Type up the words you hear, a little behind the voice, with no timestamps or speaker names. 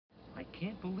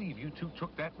can't believe you two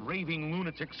took that raving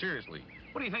lunatic seriously.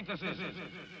 What do you think this is?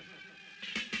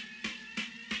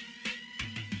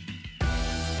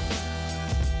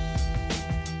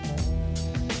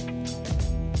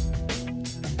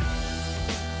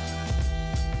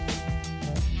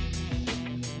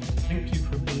 Thank you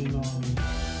for being on the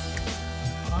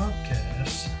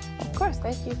podcast. Of course,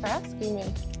 thank you for asking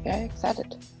me. Very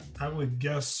excited. I would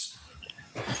guess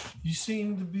you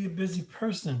seem to be a busy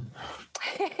person.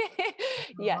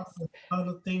 Yes. A lot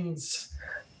of things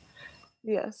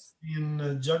Yes.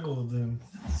 being juggled, and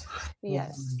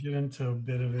Yes. we'll get into a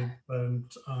bit of it. But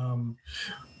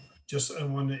just I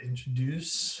want to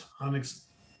introduce Onyx.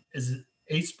 Is it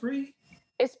Èspri?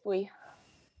 Èspri.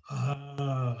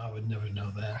 I would never know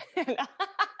that.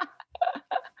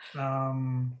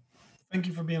 Thank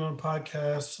you for being on the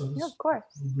podcast. So Yeah, of course.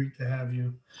 Great to have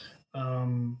you.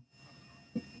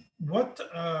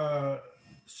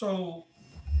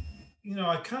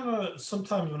 I kind of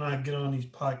sometimes when I get on these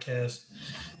podcasts,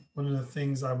 one of the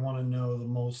things I want to know the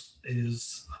most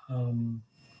is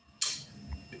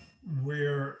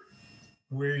where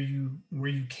you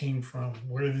came from,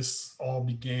 where this all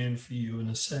began for you in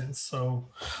a sense. So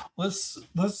let's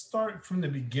start from the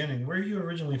beginning. Where are you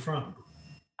originally from?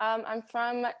 I'm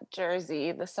from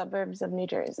Jersey, the suburbs of New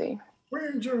Jersey. Where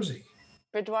in Jersey?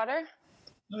 Bridgewater?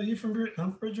 No, you're from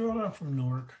I'm Bridgewater. I'm from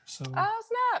Newark. So Oh,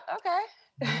 snap. Okay.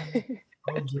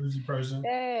 I'm a Jersey person.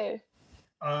 Hey.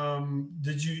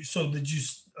 Did you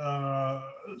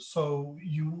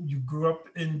grew up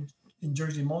in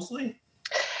Jersey mostly?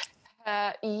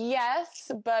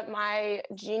 Yes, but my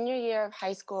junior year of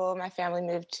high school, my family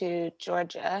moved to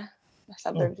Georgia, the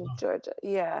suburbs of Georgia.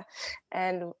 Yeah.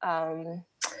 And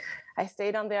I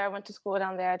stayed down there. I went to school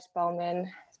down there at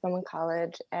Spelman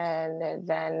College, and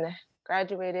then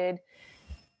graduated,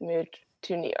 moved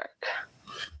to New York.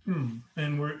 And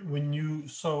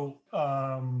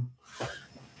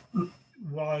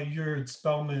while you're at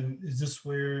Spelman, is this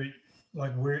where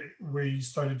you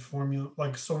started formula?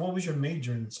 So what was your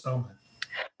major in Spelman?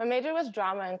 My major was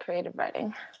drama and creative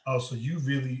writing. Oh, so you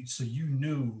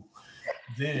knew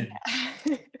then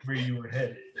where you were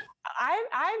headed.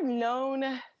 I've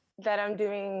known that I'm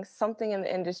doing something in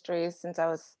the industry since I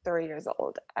was 3 years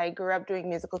old. I grew up doing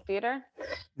musical theater.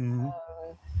 Mm-hmm.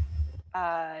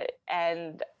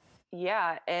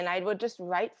 And I would just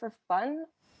write for fun.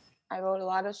 I wrote a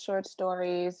lot of short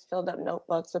stories, filled up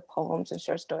notebooks with poems and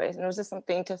short stories. And it was just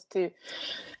something just to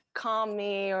calm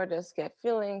me or just get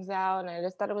feelings out. And I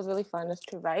just thought it was really fun just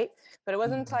to write. But it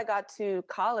wasn't until I got to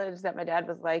college that my dad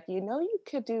was like, you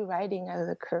could do writing as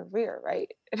a career,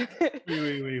 right?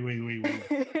 Wait.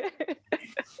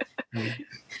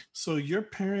 So your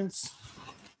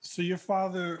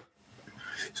father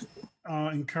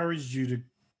encouraged you to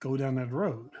go down that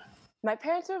road? My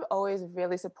parents were always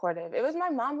really supportive. It was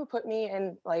my mom who put me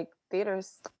in theater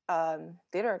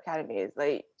academies.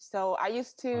 So I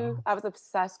was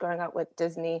obsessed growing up with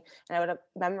Disney, and I would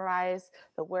memorize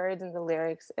the words and the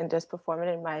lyrics and just perform it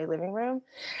in my living room.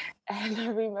 And I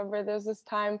remember there's this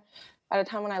time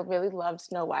when I really loved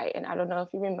Snow White. And I don't know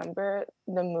if you remember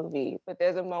the movie, but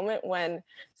there's a moment when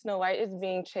Snow White is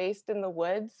being chased in the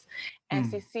woods and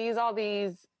she sees all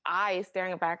these eyes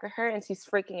staring back at her and she's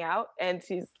freaking out and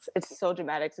it's so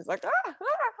dramatic. She's like,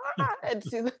 and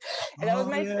that was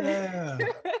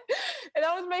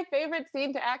my favorite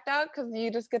scene to act out because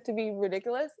you just get to be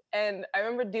ridiculous. And I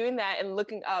remember doing that and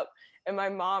looking up, and my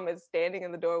mom is standing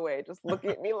in the doorway just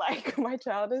looking at me like my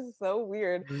child is so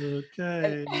weird.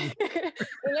 Okay. And the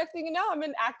next thing you know, I'm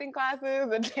in acting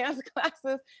classes and dance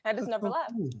classes. I just never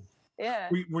left. Cool. Yeah.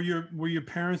 Were your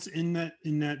parents in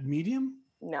that medium?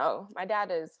 No, my dad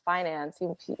is finance.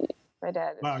 My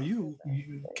dad. Wow, you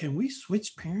can we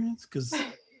switch parents? Because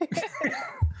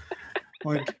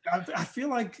I feel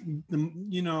like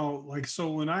so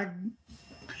when I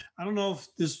don't know if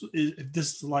this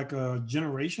is like a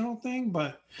generational thing,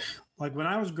 but like when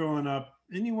I was growing up,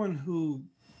 anyone who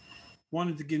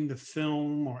wanted to get into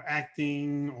film or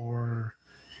acting or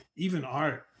even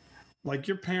art, like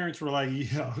your parents were like,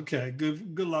 yeah, okay,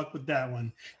 good luck with that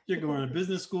one. You're going to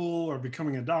business school or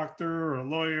becoming a doctor or a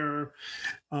lawyer.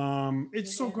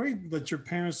 It's so great that your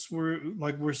parents were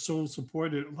so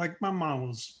supportive. Like my mom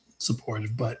was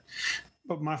supportive, but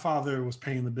my father was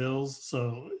paying the bills,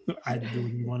 so I had to do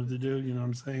what he wanted to do. You know what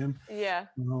I'm saying? Yeah.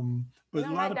 But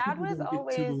a lot of people don't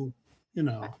get to,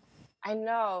 I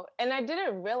know. And I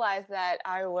didn't realize that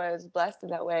I was blessed in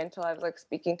that way until I was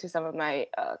speaking to some of my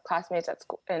classmates at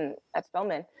school at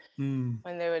Spelman when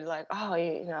they would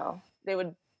they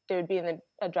would be in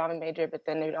a drama major, but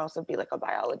then they would also be a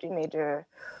biology major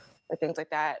or things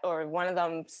like that. Or one of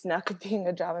them snuck being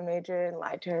a drama major and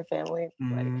lied to her family.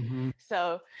 Like,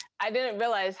 so I didn't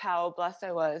realize how blessed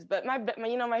I was. But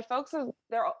my folks,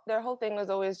 their whole thing was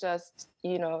always just,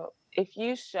 if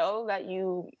you show that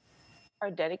you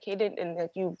are dedicated and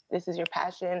that this is your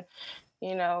passion,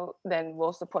 then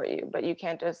we'll support you. But you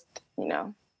can't just,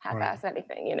 half-ass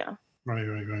anything,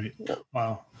 Right.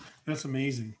 Wow, that's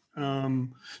amazing.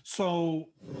 So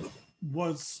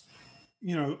was,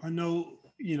 I know,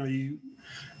 you,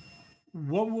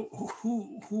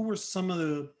 who were some of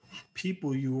the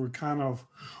people you were kind of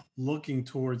looking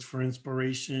towards for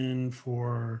inspiration,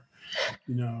 for,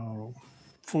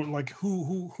 for like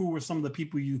who were some of the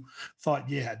people you thought,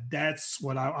 yeah, that's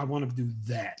what I want to do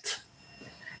that.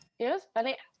 It was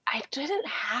funny. I didn't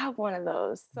have one of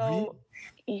those. So,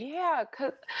 yeah,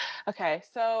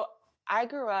 so I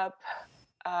grew up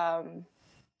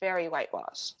very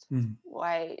whitewashed.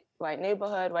 White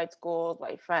neighborhood, white schools,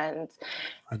 white friends.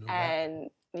 I know and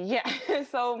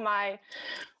so my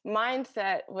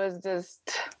mindset was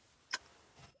just,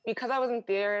 because I was in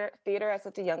theater at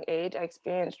such a young age, I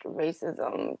experienced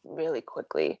racism really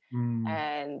quickly.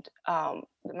 And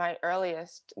my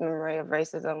earliest memory of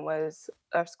racism was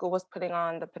our school was putting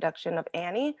on the production of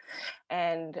Annie.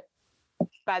 And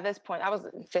by this point, I was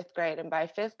in 5th grade. And by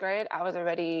 5th grade, I was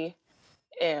already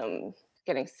getting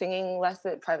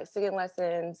private singing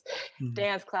lessons,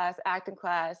 dance class, acting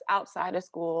class, outside of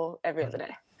school every other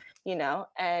day,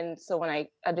 And so when I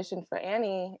auditioned for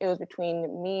Annie, it was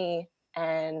between me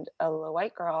and a little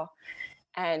white girl,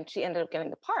 and she ended up getting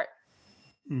the part.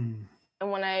 And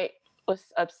when I was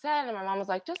upset, and my mom was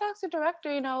like, just ask the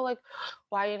director, like,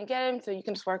 why you didn't get him, so you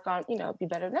can just work on, be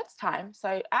better next time. So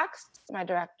I asked my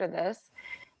director this,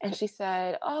 and she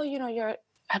said, oh, your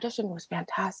audition was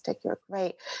fantastic, you're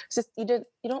great. It's just you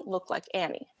don't look like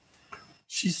Annie.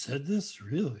 She said this?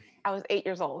 Really? I was 8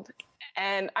 years old,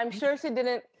 and I'm sure she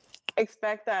didn't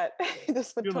expect that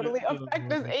this would totally affect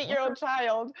this 8-year-old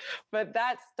child, but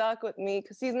that stuck with me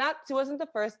because she wasn't the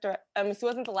first she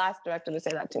wasn't the last director to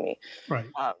say that to me, right?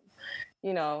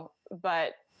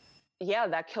 But yeah,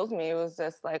 that killed me. It was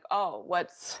just like,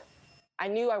 I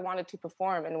knew I wanted to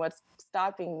perform, and what's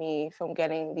stopping me from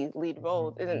getting these lead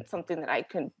roles isn't something that I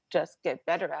can just get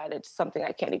better at. It's something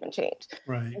I can't even change.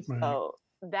 Right. So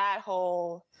that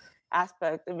whole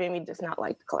aspect, it made me just not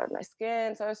like the color of my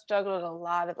skin. So I struggled with a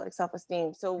lot of like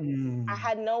self-esteem. So I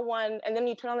had no one, and then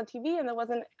you turn on the TV and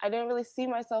I didn't really see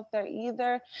myself there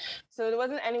either. So there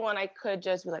wasn't anyone I could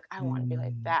just be like, I want to be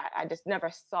like that. I just never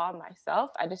saw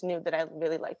myself. I just knew that I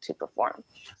really liked to perform.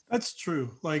 That's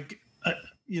true. Like,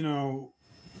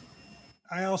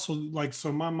 I also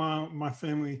so my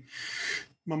family,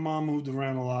 my mom moved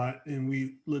around a lot, and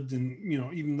we lived in,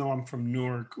 even though I'm from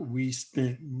Newark, we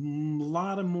spent a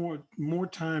lot of more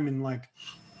time in like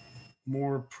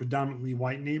more predominantly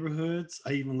white neighborhoods.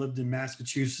 I even lived in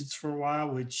Massachusetts for a while,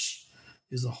 which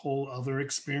is a whole other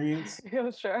experience.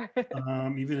 Yeah, sure.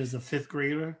 Even as a 5th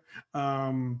grader.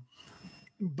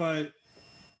 But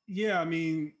yeah, I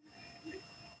mean,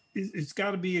 it's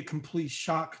got to be a complete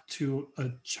shock to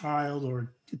a child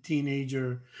or a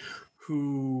teenager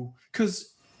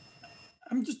because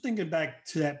I'm just thinking back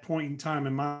to that point in time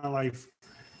in my life.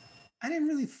 I didn't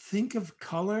really think of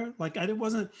color. Like I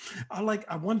wanted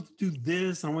to do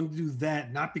this, I wanted to do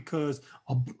that, not because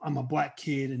I'm a black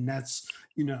kid and that's,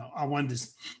 I wanted to,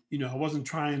 I wasn't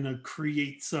trying to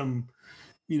create some,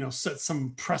 set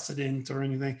some precedent or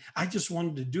anything. I just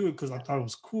wanted to do it because I thought it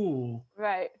was cool.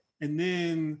 Right. And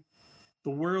then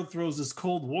the world throws this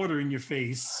cold water in your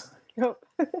face. Yep.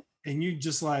 And you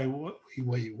just like,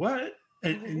 wait, what?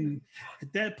 And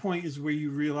at that point is where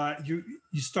you realize you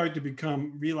start to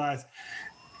realize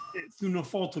through no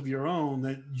fault of your own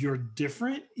that you're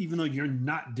different, even though you're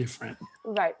not different.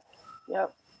 Right.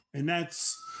 Yep. And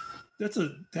that's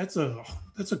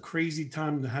a crazy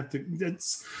time to have to.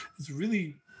 It's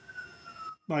really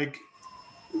like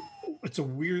it's a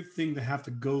weird thing to have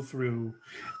to go through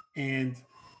and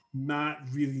not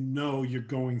really know you're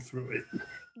going through it.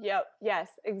 Yep. Yes,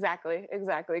 exactly.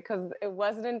 Because it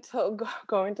wasn't until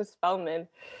going to Spelman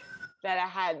that I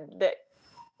had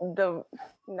the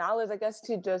knowledge, I guess,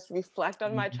 to just reflect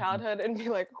on my childhood and be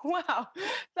like, wow,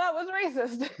 that was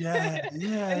racist. Yeah.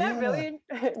 And that really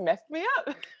messed me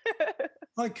up.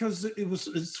 Like, cause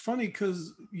it's funny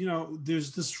because,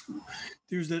 there's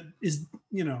that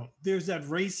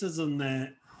racism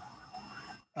that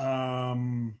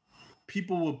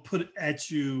people will put at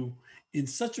you in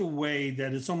such a way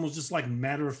that it's almost just like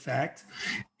matter of fact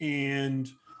and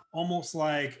almost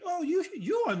like, oh,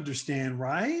 you understand,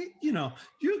 right? You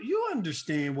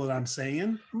understand what I'm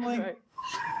saying. I'm like, right.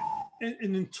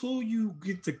 and until you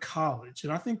get to college,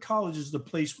 and I think college is the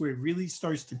place where it really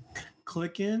starts to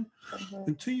click in.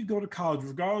 Until you go to college,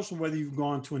 regardless of whether you've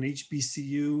gone to an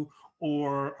HBCU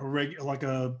or a like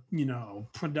a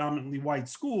predominantly white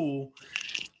school,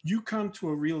 you come to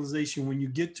a realization when you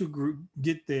get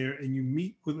there and you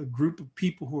meet with a group of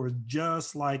people who are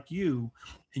just like you,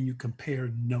 and you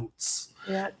compare notes.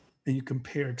 Yeah. And you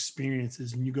compare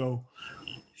experiences, and you go,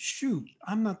 shoot,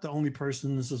 I'm not the only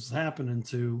person this is happening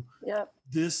to. Yep.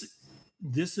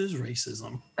 This is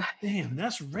racism. Damn,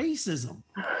 that's racism.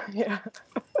 Yeah.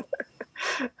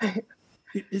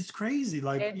 It's crazy.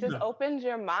 Like, it just opens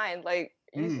your mind. Like,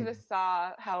 you should have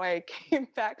saw how I came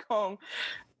back home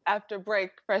after break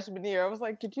freshman year. I was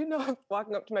like, did you know,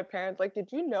 walking up to my parents, like, did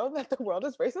you know that the world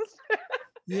is racist?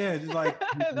 Yeah, like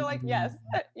they're like, yes.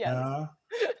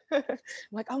 I'm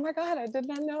like, oh my God, I did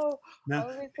not know now,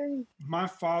 all of these things. My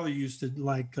father used to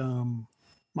like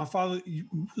my father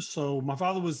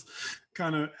was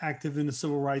kind of active in the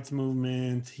civil rights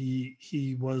movement.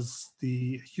 He was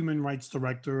the human rights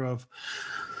director of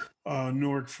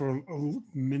Newark for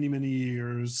many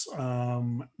years.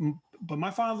 But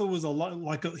my father was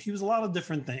he was a lot of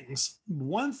different things.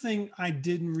 One thing I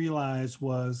didn't realize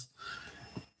was,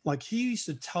 like, he used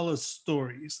to tell us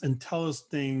stories and tell us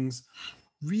things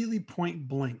really point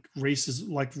blank, race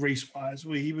wise,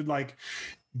 where he would like,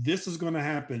 this is going to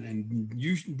happen, and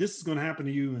this is going to happen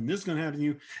to you, and this is going to happen to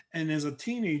you. And as a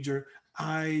teenager,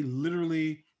 I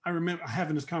remember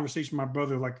having this conversation with my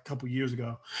brother like a couple years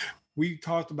ago. We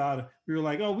talked about it. We were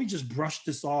like, oh, we just brushed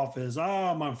this off as,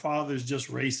 my father's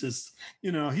just racist.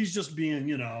 He's just being,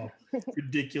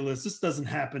 ridiculous. This doesn't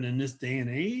happen in this day and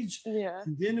age. Yeah.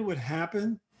 And then it would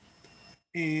happen.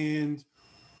 And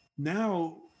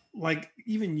now, like,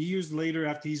 even years later,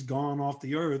 after he's gone off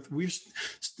the earth, we're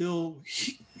still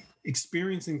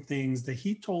experiencing things that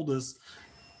he told us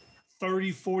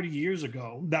 30, 40 years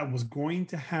ago that was going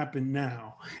to happen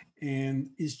now.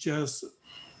 And it's just,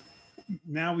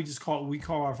 now we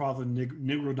call our father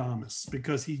Negrodamus,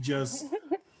 because he just,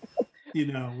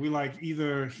 we like,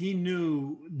 either he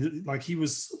knew, like he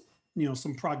was,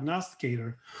 some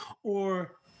prognosticator,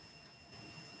 or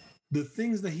the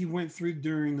things that he went through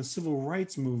during the civil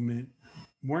rights movement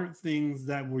weren't things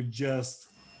that were just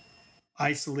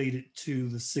isolated to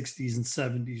the 60s and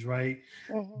 70s, right?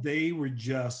 They were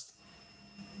just,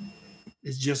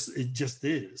 it just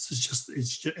is.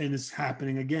 And it's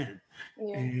happening again.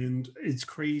 Yeah. And it's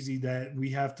crazy that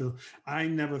I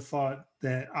never thought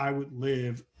that I would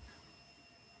live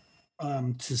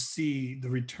to see the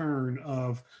return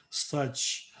of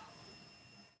such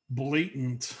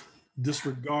blatant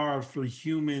disregard for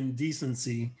human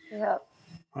decency. Yeah.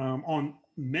 On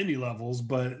many levels,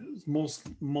 but most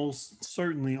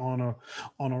certainly on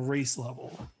a race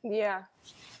level. Yeah.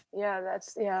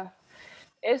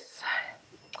 It's,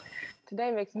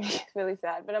 today makes me really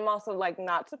sad, but I'm also like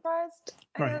not surprised,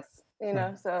 I guess,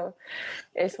 so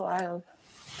it's wild.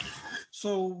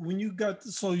 So when you got,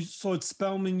 so at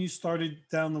Spelman, you started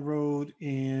down the road,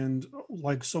 and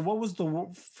like, so what was the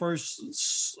first,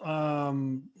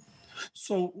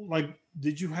 so like,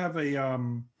 did you have a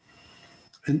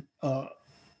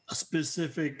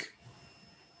specific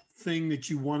thing that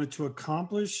you wanted to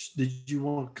accomplish? Did you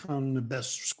want to become the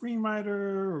best screenwriter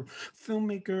or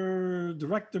filmmaker,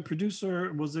 director,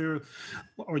 producer?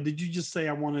 Or did you just say,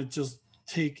 I want to just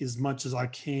take as much as I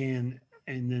can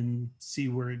and then see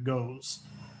where it goes?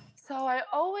 So I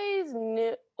always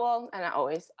knew,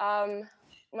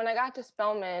 when I got to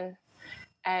Spelman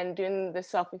and doing the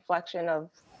self-reflection of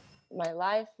my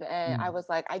life, and I was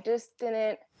like,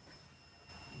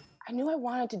 I knew I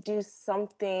wanted to do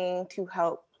something to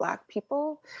help Black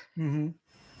people. And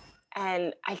I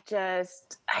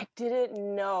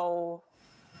didn't know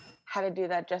how to do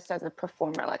that just as a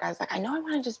performer. Like, I was like, I know I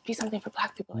want to just be something for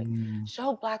Black people, like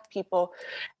show Black people.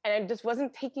 And I just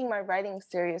wasn't taking my writing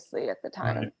seriously at the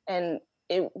time. Right. And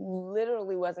it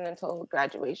literally wasn't until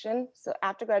graduation. So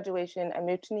after graduation, I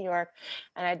moved to New York,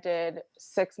 and I did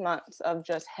 6 months of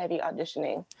just heavy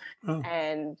auditioning.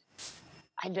 And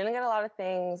I didn't get a lot of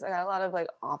things. I got a lot of like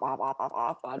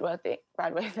off Broadway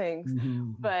things.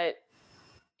 But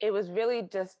it was really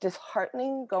just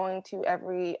disheartening going to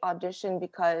every audition,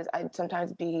 because I'd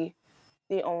sometimes be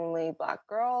the only Black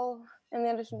girl in the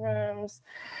audition rooms.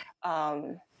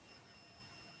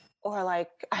 Or like,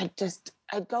 I'd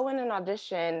go in an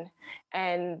audition,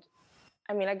 and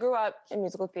I mean, I grew up in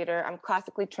musical theater. I'm a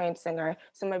classically trained singer.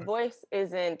 So my voice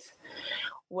isn't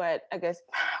what I guess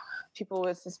people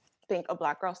would just think a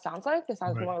Black girl sounds like. It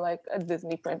sounds more like a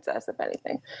Disney princess, if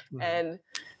anything. And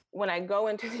when I go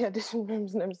into the audition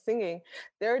rooms and I'm singing,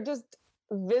 there are just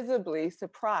visibly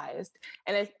surprised,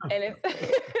 and it's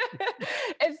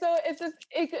and so it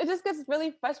just gets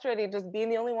really frustrating just being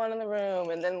the only one in the room,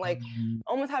 and then like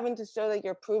almost having to show that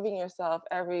you're proving yourself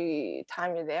every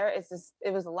time you're there.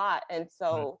 It was a lot. And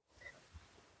so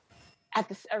at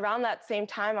this around that same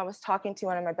time, I was talking to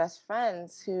one of my best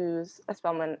friends who's a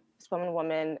Spelman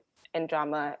woman in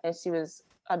drama, and she was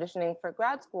auditioning for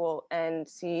grad school, and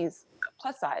she's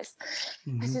plus size.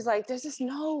 And she's like, there's just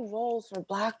no roles for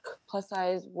Black plus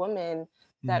size women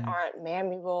that aren't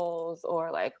mammy roles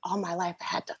or like all my life I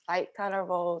had to fight kind of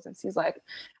roles. And she's like,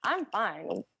 I'm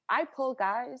fine. I pull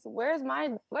guys. Where's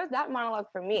that monologue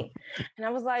for me? And I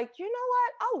was like, you know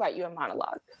what? I'll write you a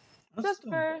monologue. Just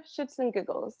for shits and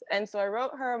giggles. And so I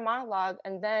wrote her a monologue,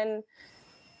 and then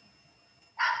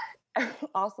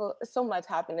also so much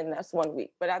happened in this 1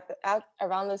 week. But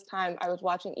around this time, I was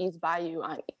watching Eve's Bayou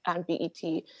on BET,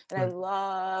 and I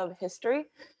love history.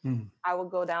 I would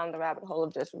go down the rabbit hole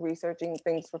of just researching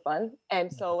things for fun.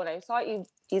 And so when I saw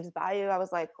Eve's Bayou, I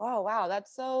was like, oh wow,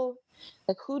 that's so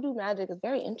like hoodoo magic is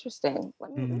very interesting.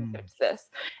 Let me research this.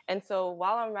 And so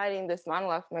while I'm writing this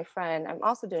monologue for my friend, I'm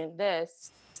also doing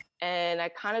this. And I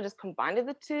kind of just combined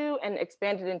the two and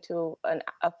expanded into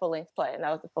a full-length play. And that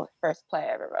was the first play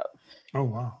I ever wrote. Oh,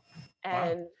 wow.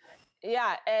 And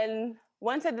yeah, and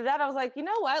once I did that, I was like, you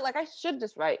know what? Like, I should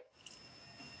just write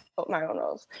my own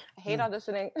roles. I hate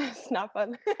auditioning. It's not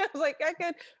fun. I was like, I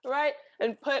could write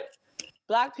and put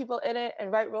Black people in it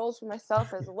and write roles for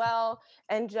myself as well.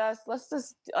 And I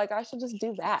should just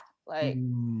do that. Like,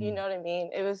 you know what I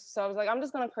mean? So I was like, I'm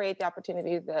just going to create the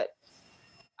opportunities that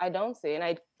I don't see. And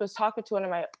I was talking to one of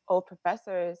my old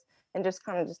professors and just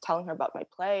kind of just telling her about my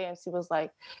play. And she was like,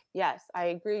 yes, I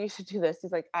agree. You should do this.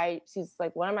 She's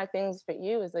like, one of my things for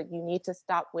you is like, you need to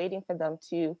stop waiting for them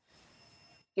to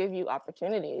give you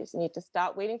opportunities. You need to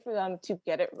stop waiting for them to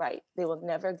get it right. They will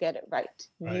never get it right.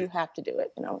 You have to do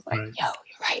it. And I was like, yo,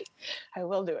 you're right. I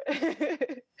will do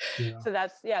it. So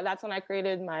that's when I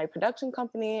created my production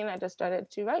company, and I just started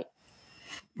to write.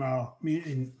 Wow. I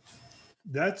mean,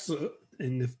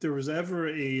 and if there was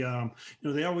ever they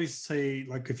always say,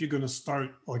 like, if you're going to start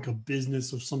like a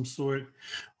business of some sort,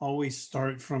 always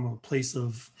start from a place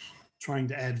of trying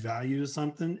to add value to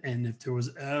something. And if there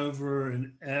was ever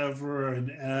and ever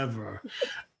and ever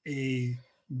a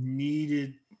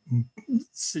needed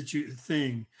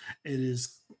thing, it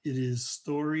is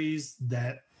stories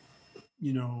that,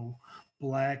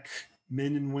 Black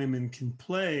men and women can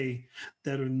play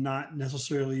that are not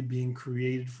necessarily being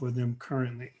created for them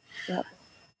currently. Yep.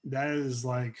 That is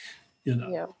like,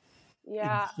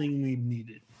 insanely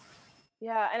needed.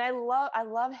 Yeah, and I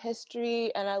love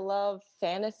history and I love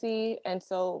fantasy, and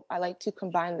so I like to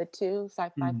combine the two,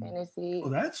 sci-fi fantasy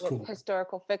that's with cool.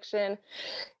 Historical fiction.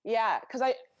 Yeah, because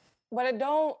I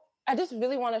just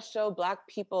really want to show Black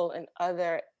people in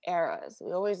other eras.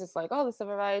 We always just like, oh, the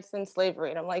civil rights and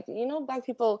slavery, and I'm like, Black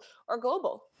people are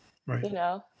global. Right.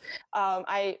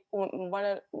 One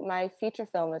of my feature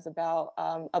film is about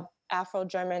a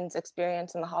Afro-German's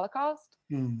experience in the Holocaust.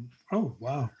 Oh,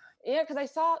 wow. Yeah, because I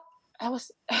saw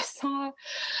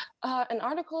an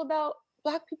article about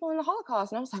Black people in the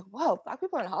Holocaust, and I was like, whoa, Black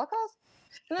people in the Holocaust?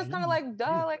 And that's kind of like,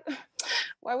 duh, like,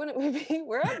 why wouldn't we be?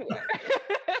 We're everywhere.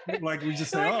 Like we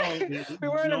just say, we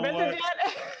weren't invented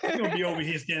yet. We're going to be over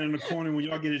here standing in the corner. When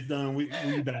y'all get it done, we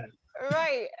back.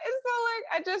 Right. And so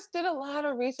I just did a lot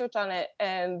of research on it.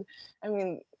 And I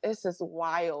mean, it's just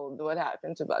wild what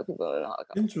happened to Black people in the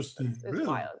Holocaust. Interesting. It's really?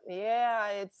 wild.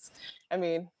 Yeah.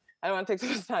 I don't want to take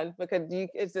too much time because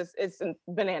it's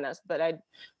bananas. But I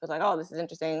was like, oh, this is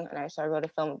interesting. And so I wrote a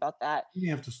film about that. You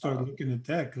have to start looking at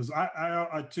that, because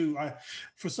I too,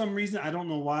 for some reason, I don't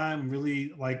know why, I'm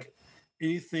really like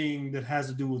anything that has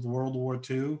to do with World War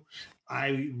II.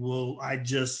 I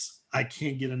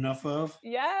can't get enough of.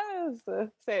 Yes,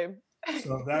 same.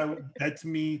 So that to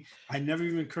me, I never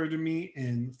even occurred to me.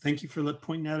 And thank you for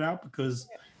pointing that out, because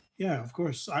of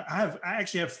course, I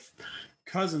actually have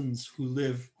cousins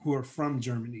who are from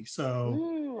Germany.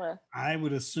 So I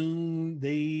would assume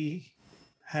they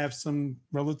have some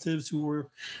relatives who were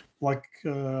like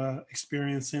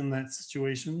experiencing that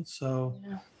situation. So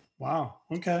wow.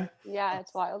 Okay. Yeah,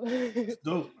 it's wild. It's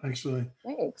dope, actually.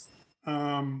 Thanks.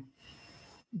 So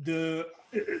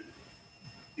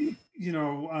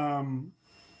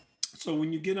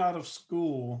when you get out of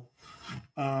school,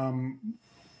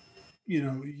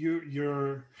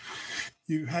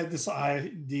 you had this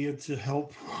idea to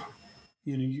help.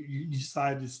 You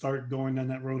decided to start going down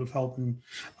that road of helping,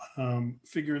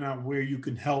 figuring out where you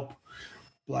can help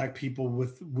Black people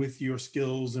with your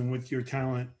skills and with your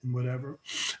talent and whatever.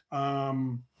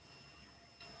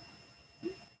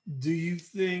 Do you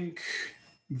think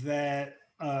that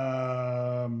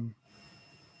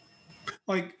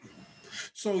like,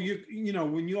 so you know,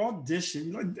 when you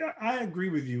audition, like, I agree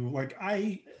with you. Like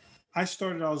I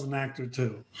started out as an actor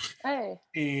too, Hey.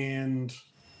 and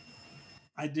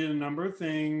I did a number of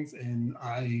things, and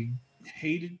I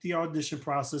hated the audition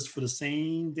process for the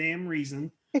same damn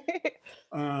reason.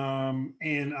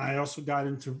 And I also got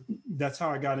into, that's how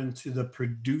I got into the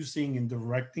producing and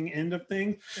directing end of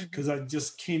things, because I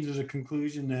just came to the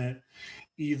conclusion that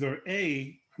either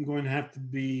A, I'm going to have to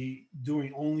be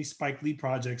doing only Spike Lee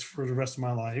projects for the rest of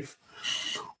my life,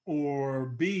 or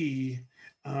B,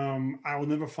 I will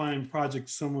never find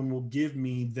projects someone will give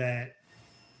me that,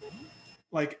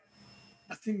 like,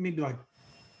 I think maybe like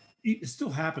it's still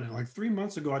happening. Like 3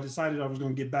 months ago, I decided I was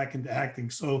going to get back into acting.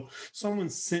 So someone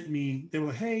sent me, they were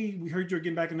like, "Hey, we heard you're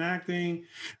getting back into acting.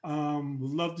 Would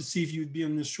love to see if you'd be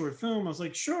in this short film." I was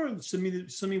like, "Sure, send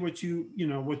me what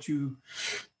what you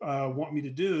want me to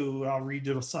do. I'll read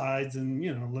the sides and,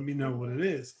 let me know what it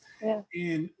is." Yeah.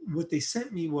 And what they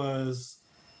sent me was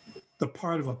the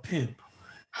part of a pimp.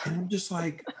 And I'm just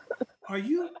like, are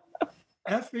you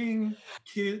effing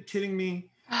kidding me?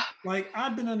 Like,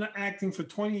 I've been in acting for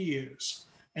 20 years.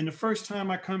 And the first time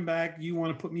I come back, you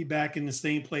want to put me back in the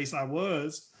same place I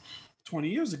was 20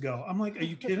 years ago. I'm like, are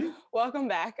you kidding? Welcome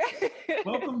back.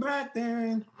 Welcome back,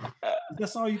 Darren.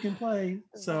 That's all you can play.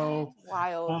 So,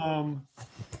 wild.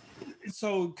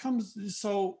 So it comes,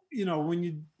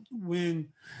 when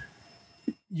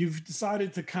you've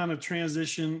decided to kind of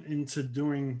transition into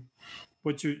doing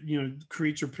what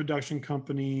create your production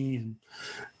company, and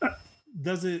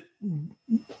does it,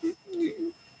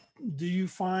 do you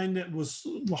find it was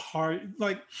hard?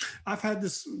 Like, I've had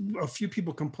a few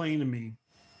people complain to me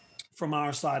from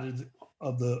our side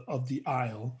of the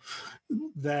aisle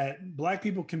that Black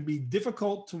people can be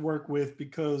difficult to work with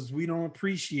because we don't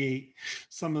appreciate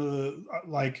some of the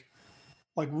like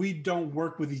we don't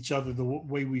work with each other the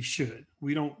way we should.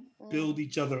 We don't build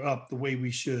each other up the way we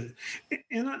should.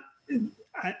 And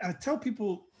I tell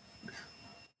people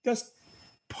that's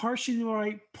partially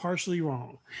right, partially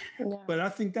wrong. Yeah. But I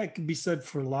think that could be said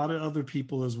for a lot of other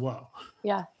people as well.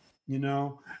 Yeah.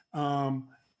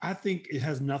 I think it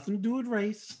has nothing to do with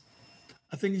race.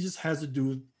 I think it just has to do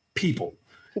with people.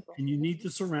 And you need to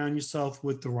surround yourself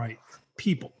with the right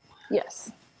people.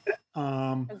 Yes.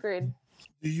 Agreed.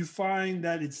 Do you find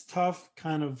that it's tough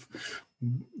kind of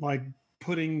like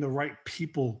putting the right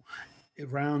people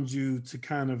around you to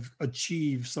kind of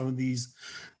achieve some of these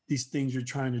things you're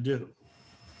trying to do?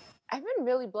 I've been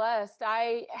really blessed.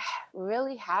 I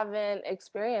really haven't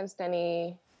experienced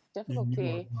any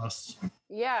difficulty.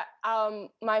 Yeah.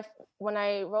 When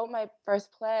I wrote my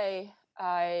first play,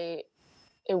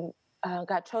 it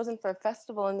got chosen for a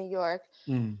festival in New York,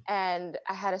 and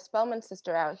I had a Spelman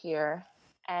sister out here,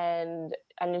 and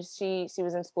I knew she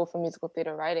was in school for musical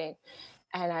theater writing,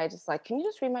 and I just like, can you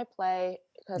just read my play,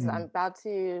 because I'm about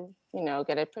to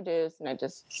get it produced, and I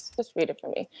just read it for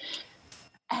me.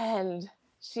 And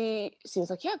she was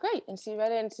like, yeah, great. And she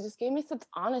read it, and she just gave me some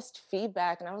honest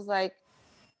feedback. And I was like,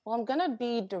 well, I'm gonna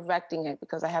be directing it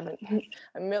because I'm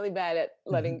really bad at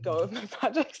letting go of my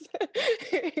projects.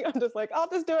 I'm just like, I'll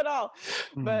just do it all.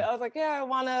 But I was like, yeah, I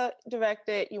wanna direct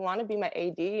it. You wanna be my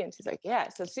AD? And she's like, yeah.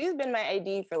 So she's been my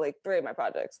AD for like 3 of my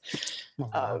projects.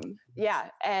 Yeah.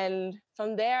 And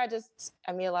from there,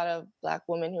 I meet a lot of Black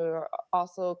women who are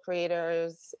also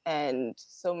creators. And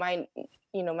so my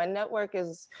network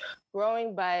is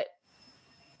growing, but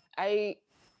I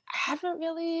haven't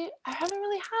really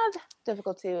had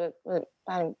difficulty with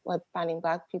finding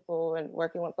Black people and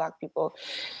working with Black people.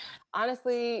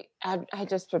 Honestly, I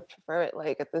just prefer it.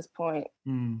 Like, at this point,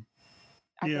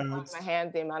 I can count my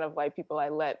hands the amount of white people I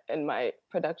let in my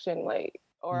production, like,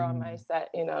 or on my set.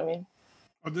 You know what I mean?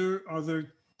 Are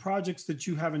there projects that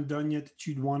you haven't done yet that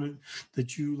you'd wanted,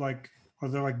 that you like? Are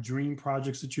there like dream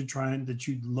projects that you're trying, that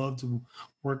you'd love to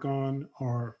work on,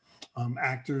 or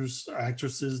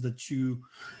actresses that you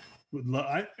would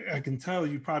love? I can tell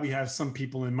you probably have some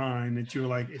people in mind that you're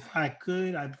like, if I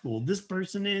could, I'd pull this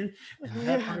person in, and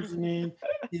that person in,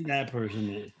 and that person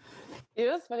in. It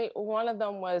was funny. One of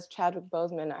them was Chadwick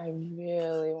Boseman. I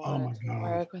really wanted to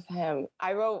work with him.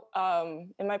 I wrote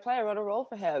in my play, I wrote a role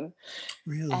for him.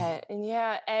 Really?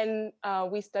 And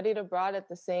we studied abroad at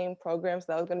the same program, so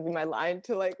that was going to be my line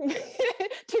to like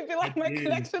to be like my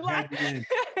connection line.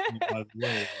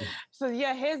 So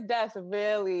yeah, his death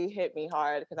really hit me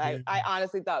hard, because I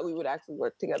honestly thought we would actually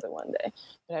work together one day.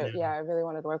 But I really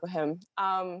wanted to work with him.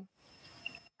 The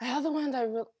other ones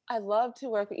I love to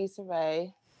work with Issa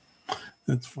Rae.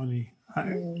 That's funny.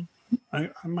 I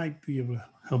might be able to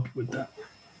help you with that.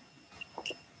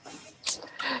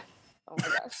 Oh my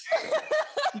yes.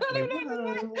 Like,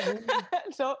 well,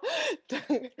 don't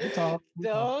we'll talk.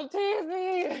 don't tease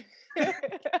me.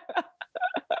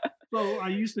 So I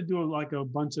used to do like a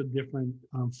bunch of different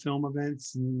film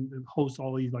events and host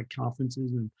all these like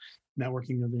conferences and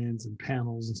networking events and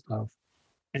panels and stuff.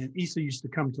 And Issa used to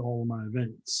come to all of my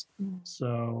events.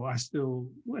 So I still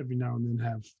every now and then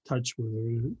have touch with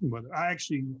her. But I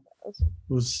actually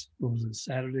was what was it,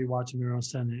 Saturday watching her on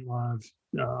Saturday Night Live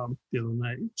the other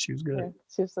night. She was good. Yeah,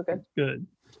 she was so good. Good.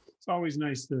 It's always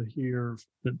nice to hear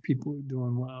that people are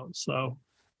doing well. So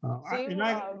I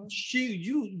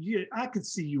could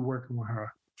see you working with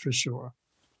her for sure.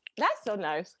 That's so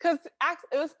nice. Because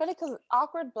it was funny because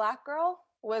Awkward Black Girl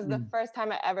was the Mm. first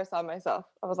time I ever saw myself.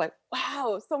 I was like,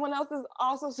 wow, someone else is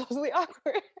also socially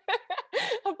awkward.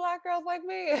 A Black girl's like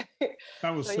me.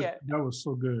 That was So, so, yeah. that was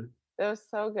so good. It was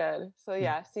so good. So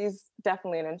yeah, she's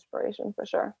definitely an inspiration for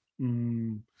sure.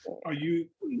 Mm. Are you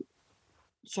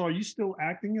still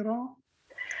acting at all?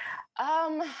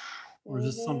 Or is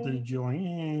this something that you're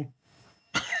like,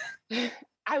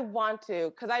 I want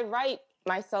to, because I write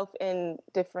myself in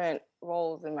different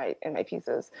roles in my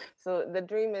pieces. So the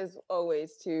dream is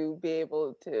always to be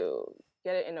able to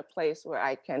get it in a place where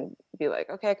I can be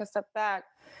like, okay, I can step back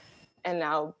and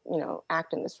now,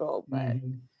 act in this role. But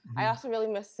I also really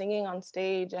miss singing on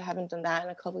stage. I haven't done that in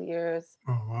a couple of years.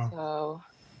 Oh wow. So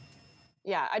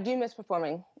yeah, I do miss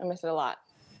performing. I miss it a lot.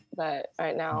 But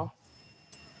right now,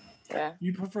 yeah.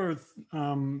 You prefer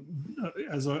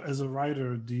as a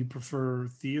writer, do you prefer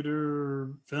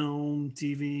theater, film,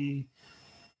 TV?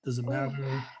 Does it matter?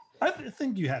 I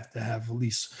think you have to have at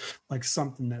least like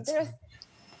something that's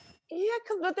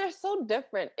but they're so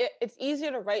different. It's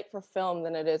easier to write for film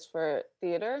than it is for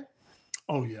theater.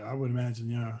 Oh yeah, I would imagine,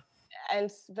 yeah.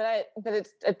 But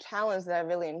it's a challenge that I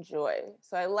really enjoy.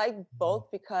 So I like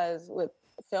both because with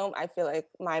film, I feel like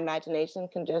my imagination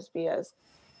can just be as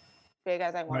big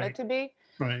as I want it to be.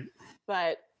 Right.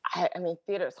 But I mean,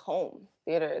 theater's home.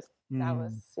 Theater is that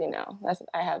was,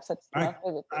 I have such love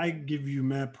for the theater. I give you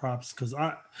mad props because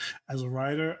as a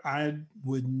writer, I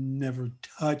would never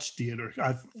touch theater.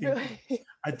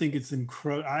 I think it's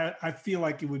incredible. I feel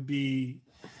like it would be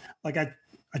like I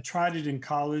tried it in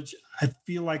college. I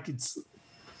feel like it's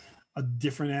a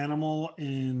different animal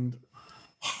and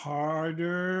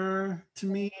harder to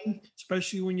me,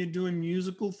 especially when you're doing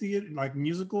musical theater, like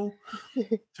musical.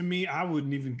 To me, I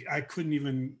couldn't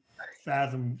even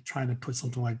fathom trying to put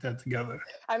something like that together.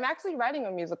 I'm actually writing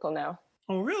a musical now.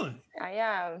 Oh, really? I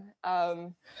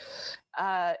am.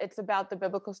 It's about the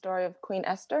biblical story of Queen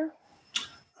Esther.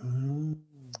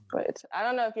 But I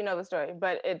don't know if you know the story,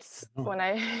 but it's when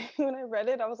I read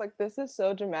it, I was like, this is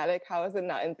so dramatic. How is it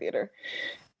not in theater?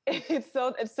 It's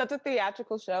such a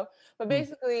theatrical show. But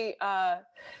basically,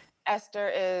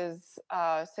 Esther is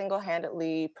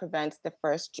single-handedly prevents the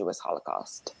first Jewish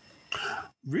Holocaust.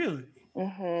 Really?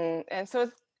 Mm-hmm. And so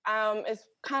it's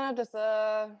kind of just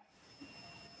a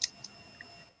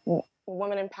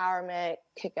woman empowerment,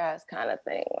 kick-ass kind of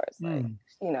thing, where it's like,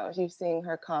 you're seeing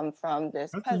her come from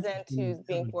this peasant who's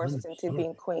being forced into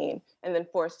being queen and then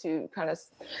forced to kind of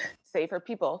save her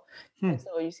people. And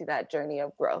so you see that journey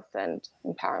of growth and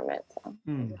empowerment. So,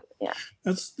 yeah.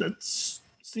 That's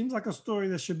seems like a story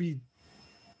that should be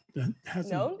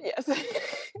known. Yes.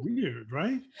 Weird,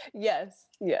 right? Yes.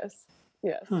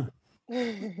 Huh.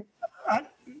 I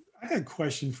had a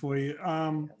question for you.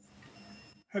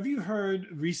 Have you heard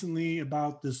recently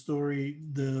about the story,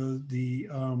 the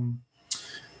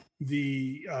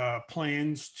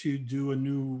plans to do a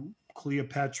new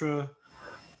Cleopatra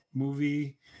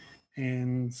movie?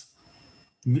 And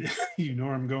you know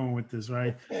where I'm going with this,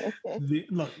 right?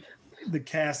 The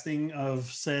casting of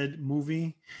said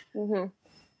movie.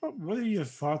 What are your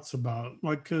thoughts about?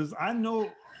 Like, because I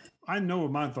know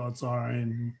what my thoughts are,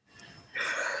 and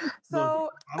so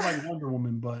I like Wonder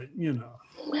Woman, but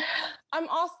I'm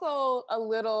also a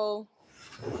little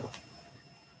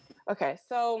okay.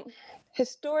 So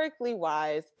historically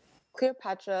wise,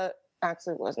 Cleopatra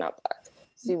actually was not black.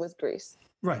 She was Greece.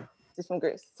 Right. She's from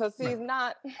Greece. So she's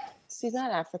not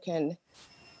African.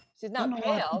 She's not pale. A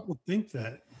lot of people think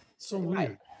that. So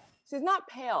weird. She's not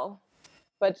pale,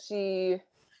 but she's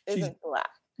black.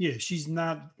 Yeah, she's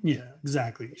not. Yeah,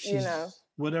 exactly. She's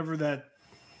whatever that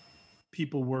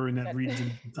people were in that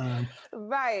region at the time.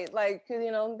 Right, like she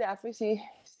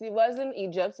was in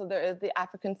Egypt, so there is the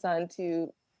African sun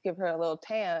to give her a little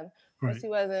tan, but she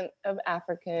wasn't of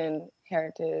African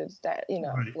heritage, that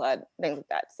blood, things like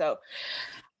that. So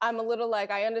I'm a little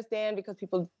like, I understand because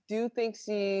people do think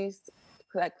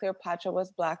that Cleopatra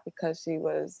was black because she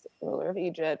was ruler of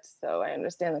Egypt. So I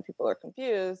understand that people are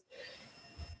confused.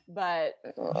 but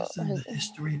It's in the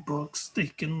history books. They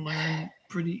can learn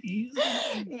pretty easily.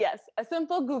 yes, a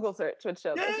simple Google search would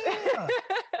show this. Yeah.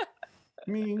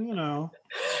 I mean,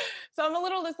 So I'm a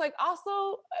little just like,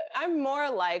 also, I'm more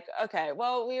like, okay,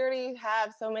 well, we already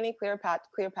have so many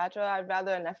Cleopatra. I'd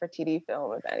rather a Nefertiti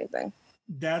film, if anything.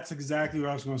 that's exactly what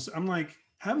I was going to say. I'm like,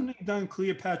 haven't they done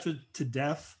Cleopatra to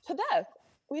death? To death.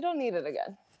 We don't need it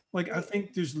again. Like, I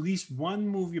think there's at least one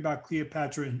movie about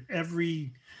Cleopatra in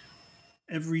every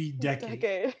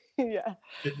decade. Yeah.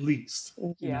 At least.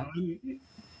 Yeah.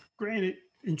 Granted,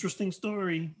 interesting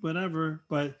story, whatever,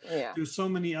 but Yeah. there's so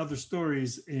many other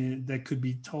stories that could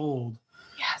be told.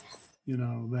 Yes.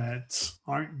 That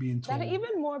aren't being told. That are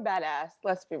even more badass,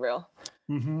 let's be real.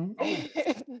 Mm-hmm. Oh,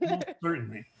 most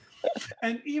certainly.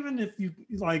 And even if you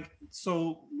like,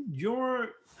 so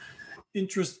your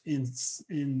interest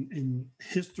in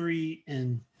history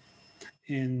and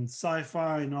in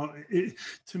sci-fi and all,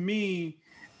 to me,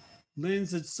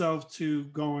 lends itself to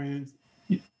going,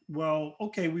 well,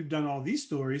 okay, we've done all these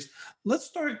stories. Let's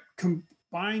start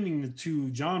combining the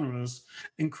two genres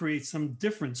and create some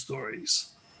different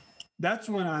stories. That's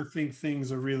when I think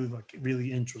things are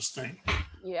really interesting.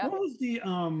 Yeah. What was the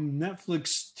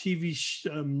Netflix TV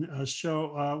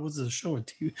show? Was it a show or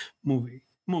TV movie?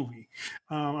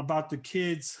 About the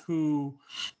kids who,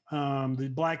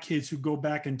 the black kids who go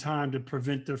back in time to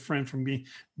prevent their friend from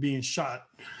being shot,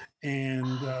 and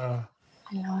I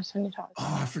know it's when you talk.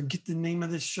 I forget the name of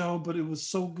this show, but it was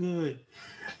so good.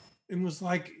 It was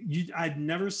like I'd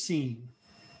never seen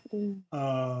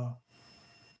a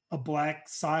black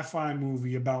sci-fi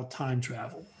movie about time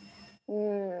travel.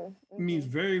 Mm-hmm. I mean, it's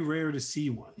very rare to see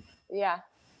one. Yeah.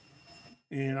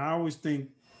 And I always think,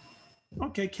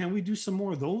 okay, can we do some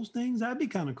more of those things? That'd be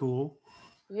kind of cool.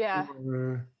 Yeah.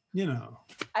 Or,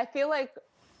 I feel like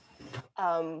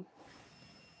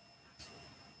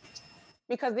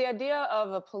because the idea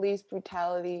of a police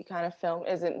brutality kind of film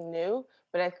isn't new,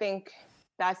 but I think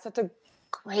that's such a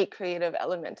great creative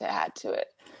element to add to it.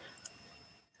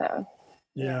 So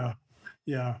yeah.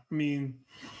 I mean,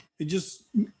 it just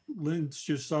lends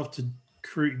yourself to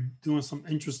doing some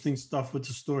interesting stuff with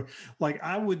the story. Like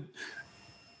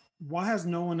why has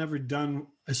no one ever done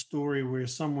a story where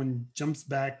someone jumps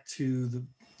back to the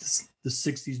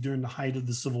 60s during the height of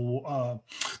the civil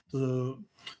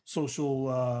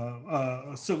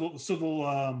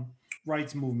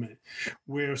rights movement,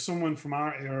 where someone from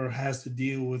our era has to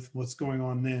deal with what's going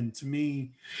on then? To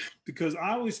me, because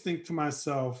I always think to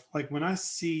myself, like when I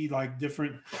see like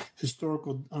different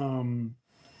historical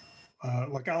I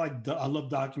love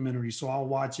documentaries, so I'll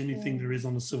watch anything there is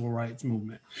on the civil rights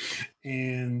movement.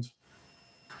 And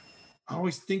I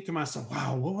always think to myself,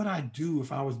 wow, what would I do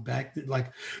if I was back then?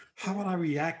 Like, how would I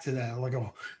react to that? Like,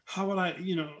 how would I,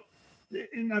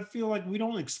 and I feel like we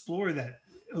don't explore that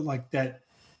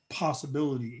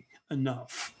possibility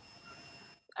enough.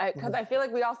 Because I feel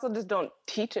like we also just don't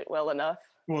teach it well enough.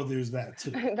 Well, there's that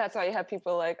too. That's why you have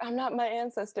people like, I'm not my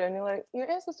ancestor. And you're like, your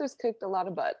ancestors kicked a lot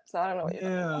of butt. So I don't know what you're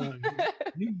talking about.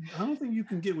 I don't think you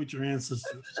can get with your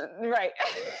ancestors. Right.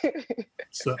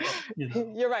 So,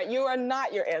 You're right. You are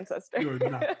not your ancestor. You're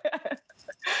not.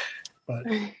 But,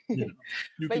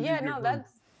 but yeah, no,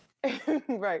 that's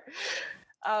right.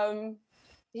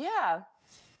 Yeah.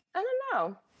 I don't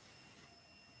know.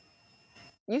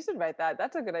 You should write that.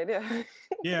 That's a good idea.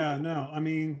 Yeah, no, I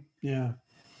mean, yeah.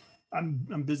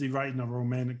 I'm busy writing a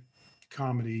romantic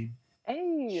comedy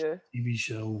TV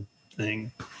show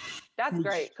thing. That's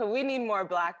great, because we need more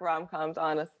black rom-coms,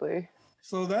 honestly.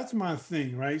 So that's my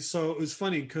thing, right? So it's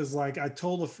funny because like I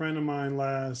told a friend of mine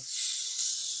I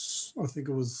think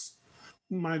it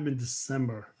might have been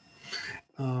December.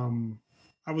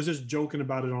 I was just joking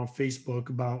about it on Facebook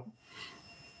about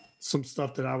some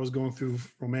stuff that I was going through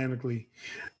romantically.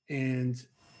 And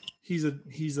he's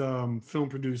a film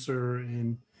producer,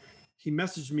 and he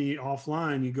messaged me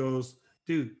offline. He goes,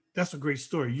 dude, that's a great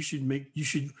story. You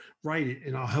should write it,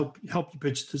 and I'll help you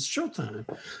pitch it to Showtime.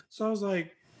 So I was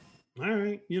like, all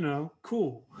right,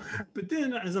 cool. But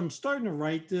then as I'm starting to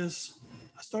write this,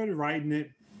 I started writing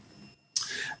it.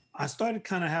 I started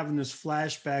kind of having this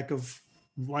flashback of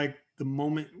like the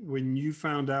moment when you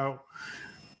found out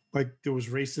like there was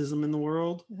racism in the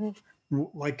world. Mm-hmm.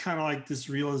 Like kind of like this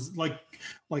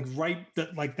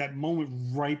that moment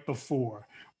right before,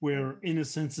 where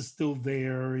innocence is still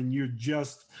there, and you're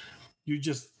just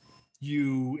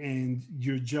you, and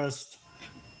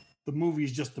the movie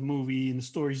is just the movie, and the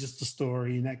story is just the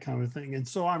story, and that kind of thing. And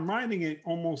so I'm writing it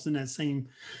almost in that same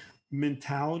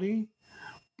mentality.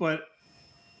 But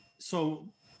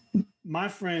so my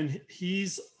friend,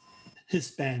 he's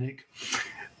Hispanic.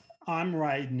 I'm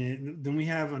writing it. Then we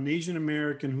have an Asian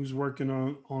American who's working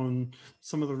on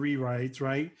some of the rewrites,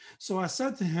 right? So I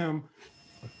said to him,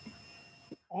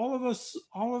 all of us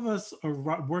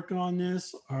are working on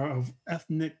this are of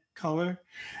ethnic color.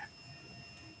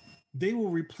 They will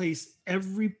replace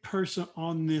every person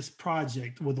on this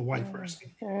project with a white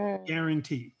person, Mm.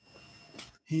 guaranteed.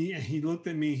 He looked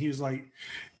at me. He was like,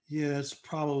 "Yeah, that's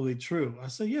probably true." I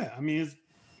said, "Yeah, I mean,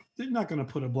 they're not going to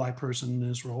put a black person in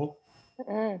this role.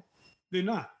 Mm. They're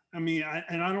not. I mean,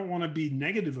 and I don't want to be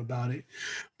negative about it,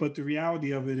 but the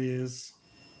reality of it is,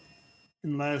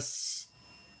 unless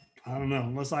I don't know,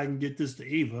 unless I can get this to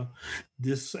Ava,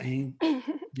 this ain't,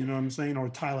 you know what I'm saying, or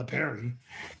Tyler Perry."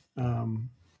 Um,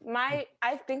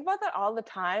 I think about that all the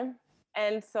time.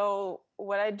 And so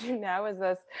what I do now is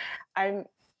this, I'm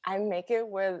I make it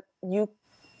where you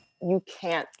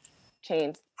can't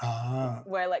change, ah,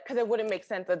 where like, because it wouldn't make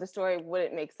sense, or the story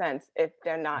wouldn't make sense if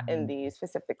they're not in mm, these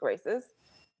specific races.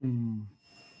 mm,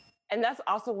 And that's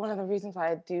also one of the reasons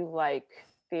why I do like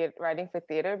writing for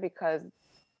theater, because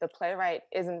the playwright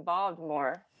is involved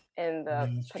more in the yeah,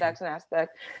 that's true. production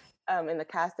aspect, in the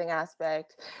casting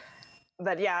aspect.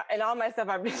 But yeah, and all my stuff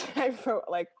I wrote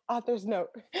like author's note.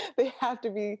 They have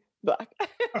to be black.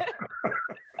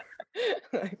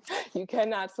 Like, you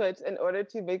cannot switch in order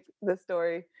to make the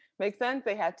story make sense.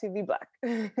 They have to be black.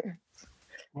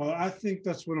 Well, I think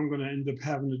that's what I'm going to end up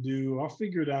having to do. I'll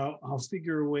figure it out. I'll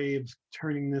figure a way of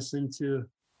turning this into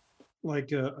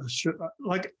like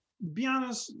like. Be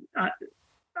honest,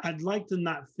 I'd like to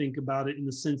not think about it in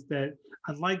the sense that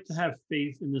I'd like to have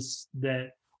faith in this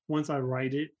that once I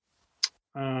write it,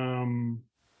 um,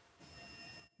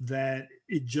 that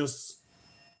it just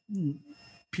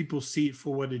people see it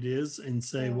for what it is and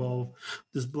say, well,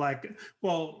 this black,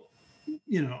 well,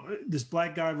 this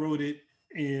black guy wrote it,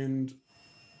 and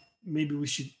maybe we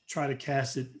should try to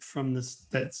cast it from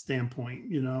that standpoint,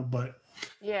 but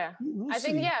Yeah. we'll I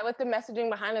think, see. yeah, with the messaging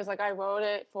behind it, it's like I wrote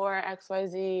it for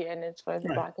XYZ and it's for the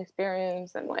Right. black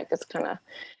experience, and like it's kind of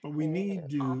What we need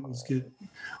to do is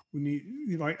we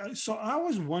need, like, so I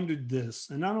always wondered this,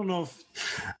 and I don't know if,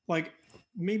 like,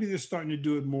 maybe they're starting to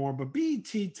do it more, but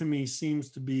BET to me seems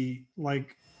to be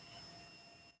like,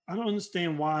 I don't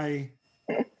understand why,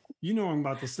 you know what I'm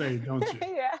about to say, don't you?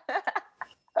 Yeah.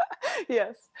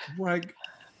 Yes. Like,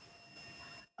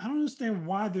 I don't understand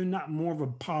why they're not more of a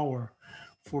power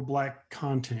for black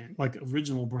content, like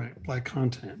original black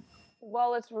content.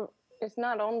 Well, it's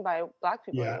not owned by black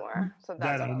people Yeah, anymore, so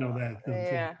that's that a I know problem. that,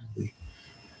 Yeah. unfortunately.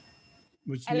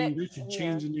 Which And means they should yeah.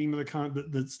 change the name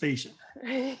of the station.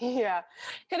 Yeah,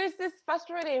 because it's just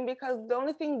frustrating because the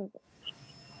only thing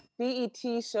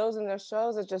BET shows in their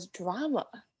shows is just drama.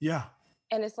 Yeah.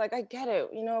 And it's like, I get it,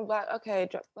 black, okay,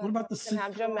 What black about the folks can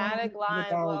have sitcom? dramatic What lines,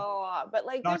 blah, about blah, blah. But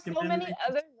like, there's so many documentary?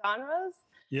 other genres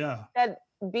Yeah. that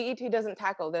BET doesn't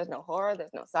tackle. There's no horror,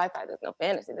 there's no sci-fi, there's no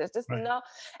fantasy, there's just Right. no,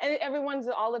 and everyone's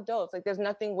all adults. Like, there's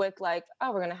nothing with like,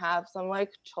 oh, we're gonna have some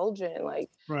like children. Like,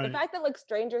 Right. the fact that like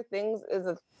Stranger Things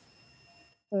is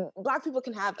black people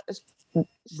can have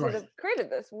should have created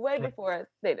this way before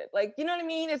they did. Like, you know what I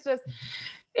mean? It's just,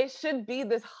 it should be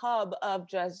this hub of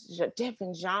just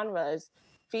different genres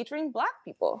featuring black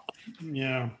people.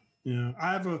 Yeah. Yeah.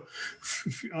 I have a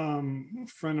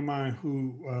friend of mine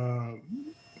who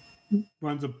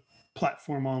runs a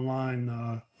platform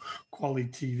online, Quality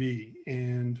TV.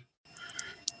 And,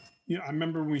 I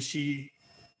remember when she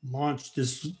launched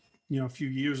this, a few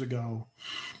years ago,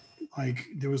 like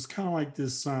there was kind of like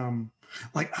this,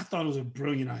 like I thought it was a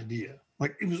brilliant idea.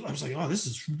 Like I was like, oh, this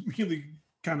is really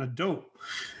kind of dope.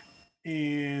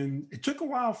 And it took a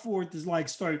while for it to like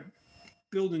start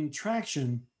building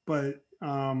traction, but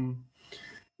and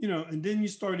then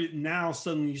now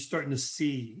suddenly you're starting to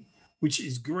see, which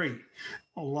is great,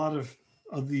 a lot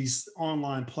of these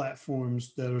online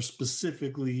platforms that are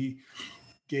specifically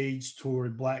gauged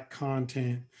toward black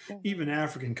content, even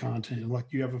African content.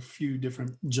 Like you have a few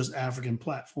different just African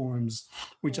platforms,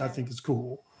 which I think is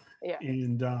cool. Yeah.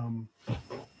 And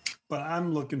but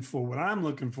I'm looking for what I'm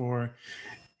looking for,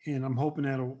 and I'm hoping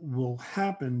that will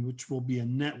happen, which will be a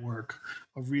network,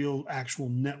 a real actual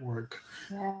network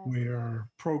where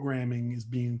programming is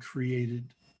being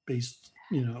created based,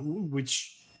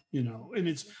 which, and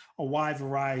it's a wide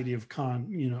variety of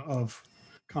content,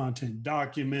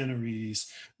 documentaries,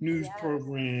 news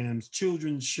programs,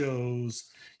 children's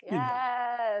shows.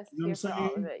 Yes. You know what I'm saying?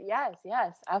 All of it.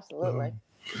 Yes, absolutely.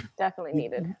 Definitely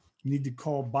needed. Need to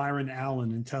call Byron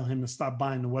Allen and tell him to stop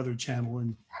buying the Weather Channel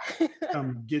and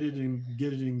get it in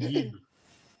gear.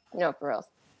 No, for real.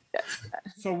 Yes.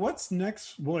 So what's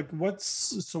next? Like, what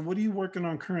are you working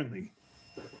on currently?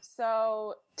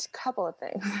 So, a couple of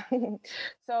things.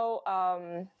 So,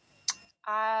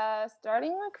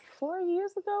 starting like 4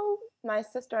 years ago, my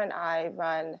sister and I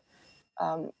run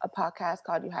a podcast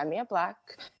called You Had Me at Black.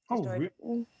 Oh, really?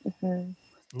 Mhm.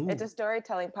 It's a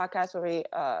storytelling podcast where we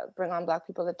bring on Black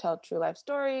people to tell true life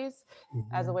stories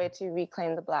as a way to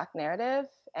reclaim the Black narrative.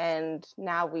 And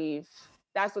now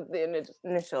that's what the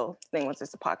initial thing was,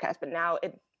 just a podcast. But now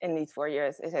in these 4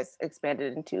 years, it has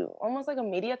expanded into almost like a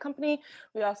media company.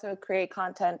 We also create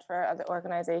content for other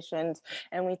organizations,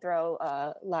 and we throw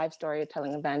live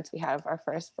storytelling events. We have our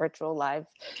first virtual live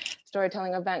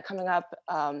storytelling event coming up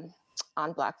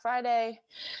on Black Friday,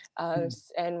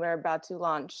 and we're about to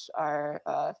launch our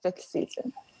 5th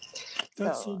season.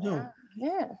 That's so dope.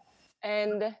 Yeah,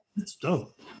 and that's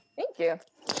dope. Thank you.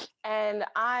 And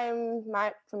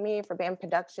for BAM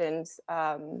Productions,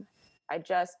 I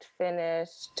just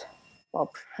finished,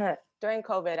 during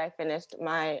COVID, I finished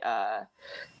my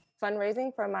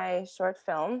fundraising for my short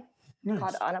film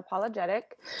called Unapologetic.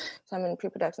 So I'm in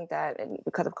pre-production with that, and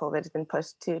because of COVID, it's been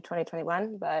pushed to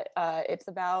 2021. But it's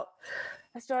about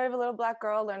a story of a little Black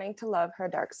girl learning to love her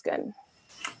dark skin.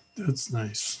 That's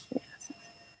nice. Yes.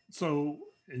 So,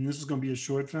 and this is going to be a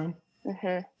short film?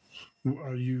 Mm-hmm.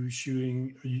 Are you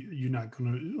shooting? You're not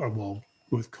going to, well,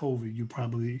 with COVID, you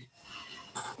probably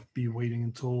be waiting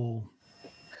until...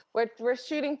 We're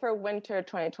shooting for winter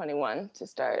 2021 to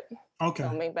start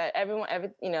filming, but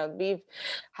we've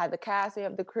had the cast, we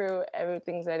have the crew,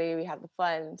 everything's ready, we have the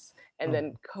funds, and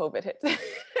then COVID hit,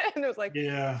 and it was like,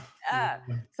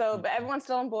 So, but everyone's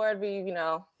still on board.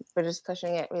 We're just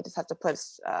pushing it. We just have to push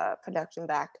production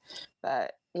back,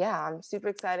 but yeah, I'm super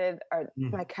excited.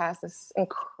 My cast is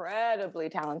incredibly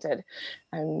talented.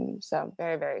 So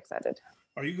very, very excited.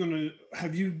 Are you going to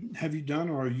have you done,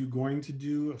 or are you going to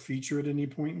do a feature at any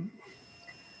point?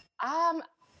 I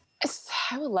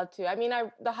would love to. I mean,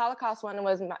 the Holocaust one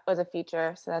was a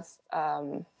feature, so that's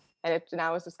and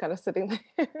I was just kind of sitting there.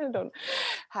 I don't know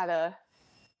how to,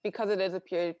 because it is a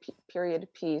period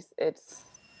piece.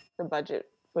 The budget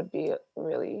would be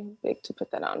really big to put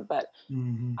that on, but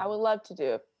I would love to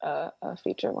do a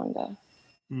feature one day.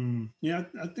 Yeah,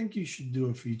 I think you should do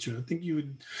a feature. I think you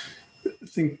would.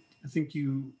 I think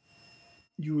you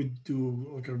would do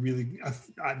like a really.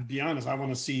 I'd be honest. I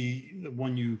want to see the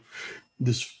one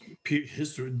this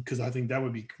history, because I think that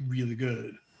would be really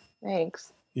good.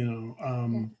 Thanks.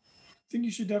 I think you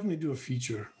should definitely do a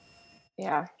feature.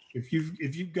 Yeah. If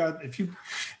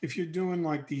you're doing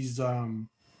like these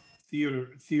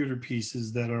theater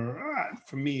pieces that are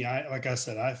for me, like I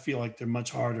said, I feel like they're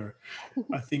much harder.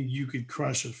 I think you could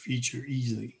crush a feature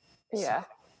easily. Yeah.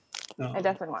 I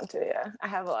definitely want to. Yeah, I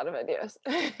have a lot of ideas.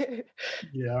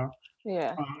 Yeah.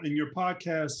 Yeah. And your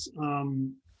podcast,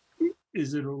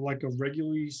 is it like a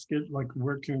regularly skit? Like,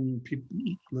 where can people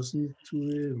listen to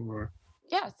it? Or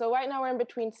yeah, so right now we're in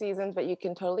between seasons, but you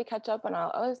can totally catch up on all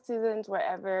other seasons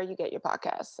wherever you get your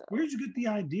podcast. So. Where did you get the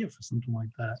idea for something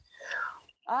like that?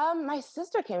 My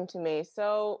sister came to me.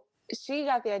 So she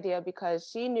got the idea because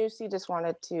she knew she just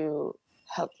wanted to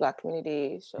help the Black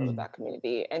community, show the Black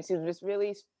community, and she was just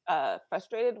really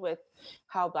frustrated with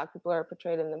how Black people are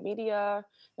portrayed in the media.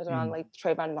 It was around like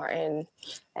Trayvon Martin,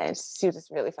 and she was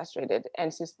just really frustrated.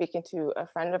 And she was speaking to a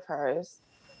friend of hers.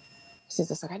 She's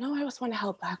just like, I know I just want to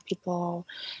help Black people,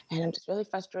 and I'm just really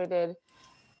frustrated.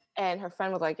 And her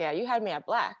friend was like, yeah, you had me at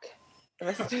Black. And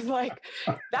my sister's like,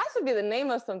 that should be the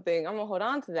name of something. I'm gonna hold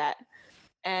on to that.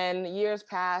 And years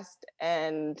passed,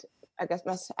 and I guess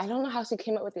I don't know how she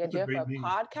came up with the idea for a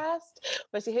podcast,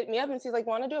 but she hit me up and she's like,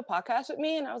 want to do a podcast with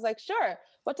me? And I was like, sure.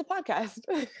 What's a podcast?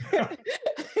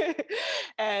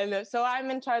 And so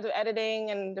I'm in charge of editing,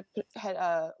 and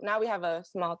now we have a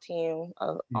small team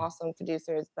of awesome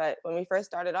producers. But when we first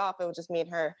started off, it was just me and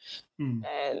her, and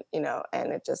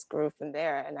and it just grew from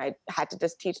there. And I had to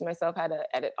just teach myself how to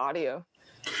edit audio.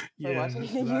 So watching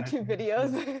YouTube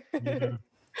videos.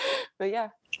 Yeah.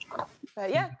 But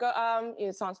yeah, go.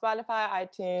 It's on Spotify,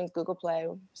 iTunes, Google Play,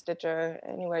 Stitcher,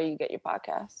 anywhere you get your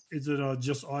podcasts. Is it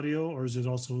just audio, or is there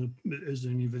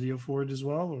any video for it as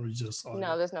well, or just audio?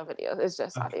 No, there's no video. It's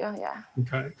just audio. Yeah.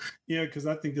 Okay. Yeah, because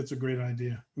I think that's a great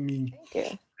idea. I mean,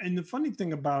 thank you. And the funny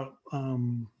thing about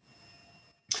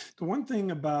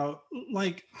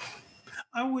like,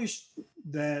 I wish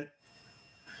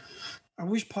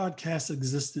podcasts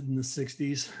existed in the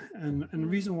 60s. And the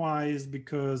reason why is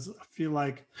because I feel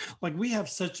like we have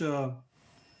such a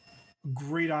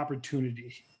great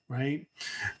opportunity, right?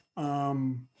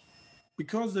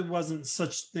 Because there wasn't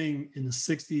such thing in the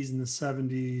 60s and the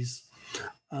 70s.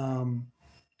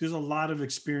 There's a lot of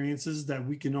experiences that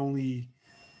we can only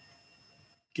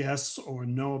guess or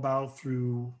know about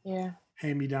through Yeah.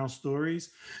 hand-me-down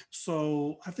stories.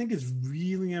 So I think it's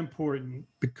really important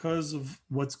because of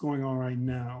what's going on right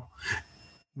now.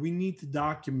 We need to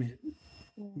document.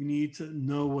 We need to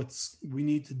know we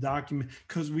need to document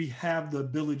because we have the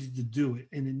ability to do it,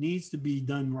 and it needs to be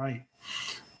done right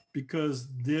because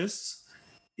this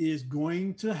is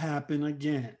going to happen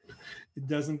again. It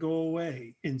doesn't go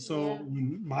away. And so Yeah.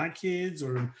 when my kids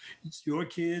or it's your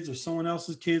kids or someone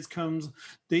else's kids comes,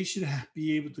 they should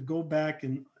be able to go back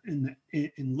and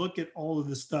look at all of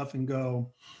this stuff and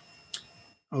go,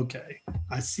 okay,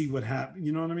 I see what happened.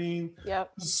 You know what I mean?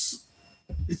 Yep.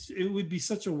 It would be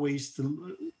such a waste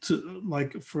to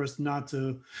like for us not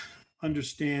to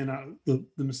understand the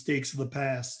mistakes of the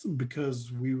past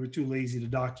because we were too lazy to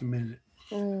document it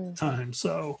time.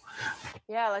 So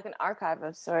Yeah, like an archive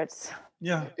of sorts.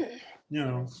 yeah,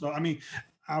 so I mean,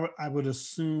 I would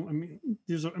assume.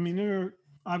 I mean, there are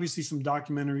obviously some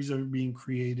documentaries that are being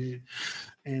created,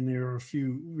 and there are a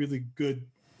few really good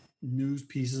news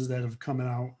pieces that have come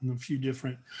out and a few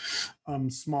different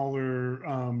smaller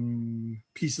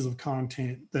pieces of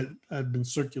content that have been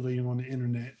circulating on the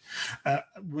internet.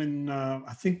 When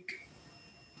I think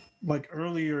like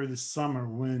earlier this summer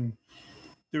when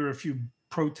there were a few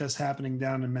protests happening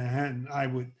down in Manhattan, I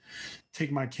would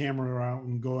take my camera out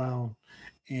and go out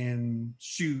and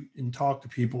shoot and talk to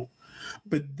people.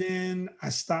 But then I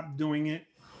stopped doing it.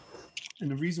 And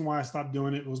the reason why I stopped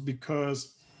doing it was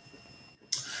because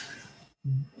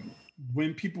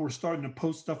when people were starting to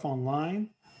post stuff online,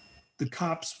 the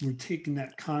cops were taking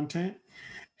that content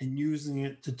and using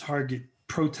it to target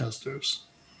protesters.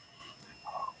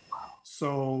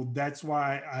 So that's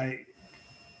why I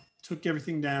took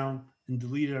everything down and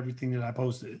deleted everything that I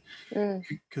posted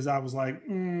because I was like,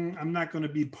 I'm not going to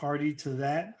be party to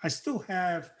that. I still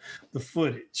have the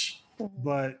footage,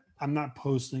 but I'm not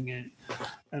posting it.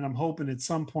 And I'm hoping at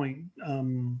some point,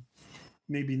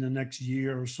 maybe in the next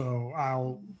year or so,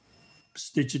 I'll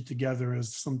stitch it together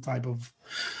as some type of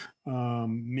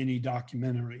mini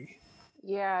documentary.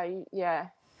 Yeah.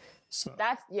 So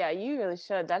you really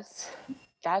should. That's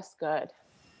good.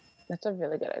 That's a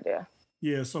really good idea.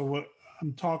 yeah. So what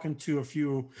I'm talking to a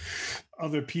few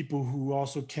other people who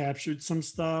also captured some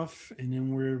stuff, and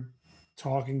then we're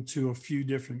talking to a few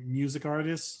different music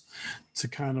artists to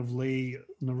kind of lay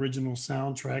an original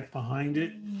soundtrack behind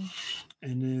it,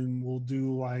 and then we'll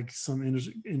do like some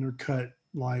intercut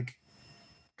like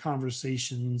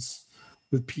conversations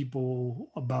with people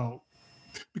about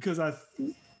because I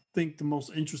think the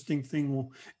most interesting thing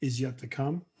is yet to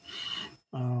come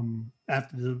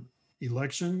after the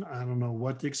election. I don't know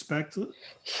what to expect.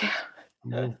 Yeah.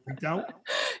 I'm a little freaked out.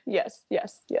 Yes.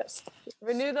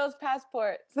 Renew those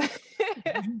passports.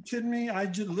 Are you kidding me? I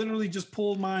literally just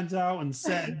pulled mine out and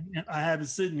sat. I have it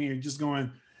sitting here just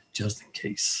going, just in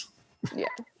case. Yeah,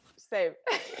 same.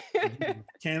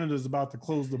 Canada's about to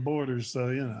close the borders, so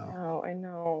you know. Oh, I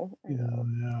know.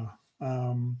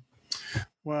 Yeah.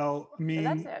 Well, I mean,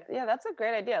 that's it. Yeah, that's a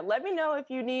great idea. Let me know if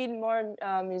you need more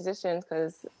musicians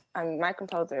because my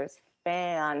composer is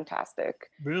fantastic.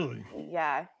 Really?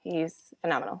 Yeah, he's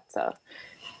phenomenal. So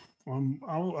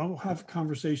I'll have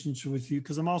conversations with you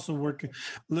because I'm also working.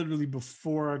 Literally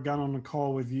before I got on the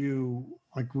call with you,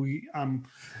 like I'm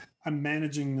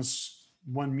managing this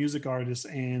one music artist,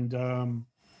 and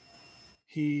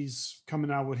he's coming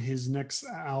out with his next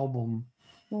album.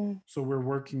 So we're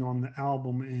working on the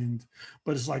album,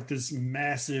 but it's like this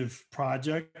massive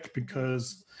project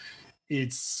because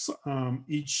it's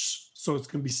so it's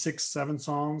going to be 6-7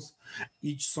 songs.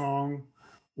 Each song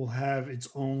will have its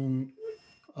own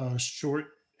short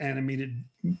animated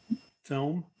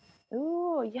film.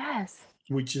 Ooh, yes.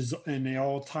 And they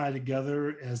all tie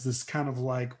together as this kind of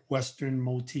like Western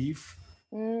motif.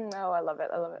 Oh, I love it.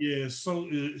 Yeah, so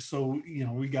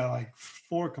we got like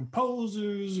 4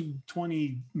 composers,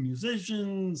 20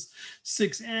 musicians,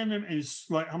 6 anime. It's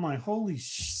like I'm like, holy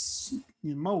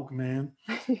smoke, man.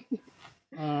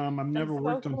 I've never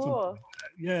worked on something like that.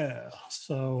 Yeah.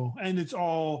 So, and it's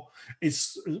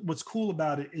what's cool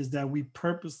about it is that we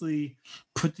purposely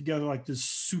put together like this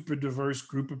super diverse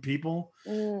group of people.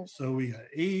 So we got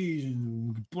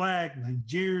Asian, Black,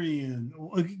 Nigerian,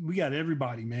 we got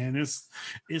everybody, man. It's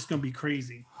going to be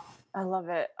crazy. I love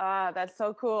it. That's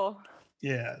so cool.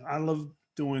 Yeah. I love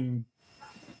doing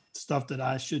stuff that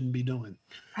I shouldn't be doing.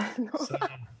 So.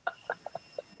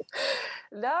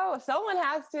 No, someone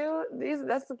has to.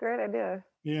 That's a great idea.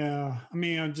 Yeah, I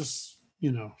mean, I just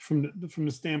from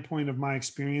the standpoint of my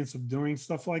experience of doing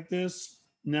stuff like this,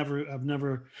 I've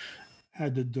never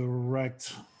had to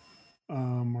direct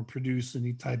or produce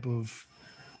any type of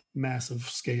massive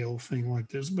scale thing like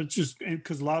this, but just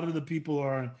because a lot of the people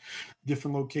are in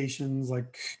different locations.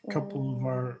 Like a couple of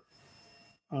our,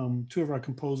 two of our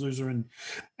composers are in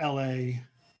LA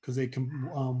because they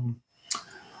can.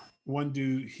 One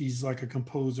dude, he's like a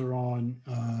composer on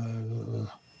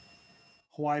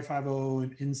Hawaii 5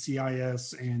 and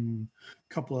NCIS and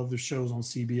a couple other shows on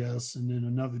CBS. And then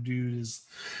another dude is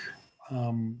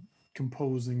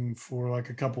composing for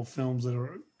like a couple films that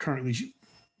are currently,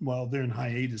 well, they're in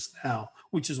hiatus now,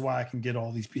 which is why I can get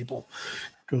all these people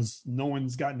because no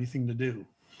one's got anything to do.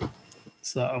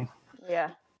 So,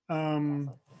 Yeah.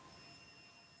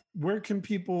 Where can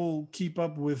people keep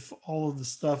up with all of the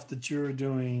stuff that you're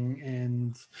doing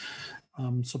and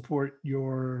support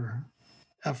your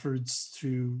efforts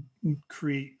to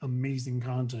create amazing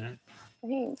content?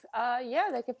 Thanks.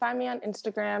 Yeah, they can find me on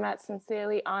Instagram at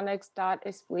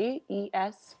sincerelyonyx.espri,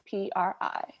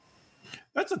 ESPRI.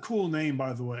 That's a cool name,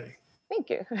 by the way.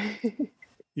 Thank you.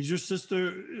 Is your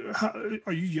sister,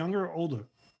 are you younger or older?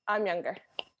 I'm younger.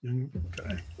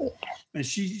 Okay. And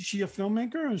she a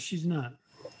filmmaker or she's not?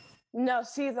 No,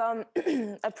 she's a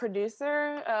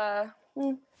producer,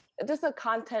 just a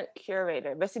content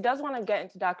curator, but she does want to get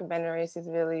into documentaries. She's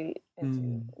really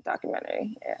into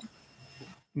documentary. Yeah.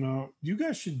 No, you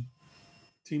guys should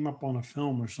team up on a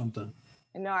film or something.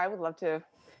 No, I would love to.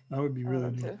 That would be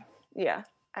really good. Yeah,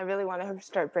 I really want to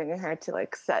start bringing her to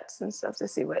like sets and stuff to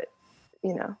see what,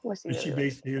 what she. Is she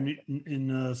based here in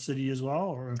the city as well,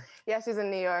 or? Yeah, she's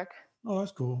in New York. Oh,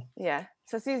 that's cool. Yeah,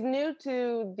 so she's new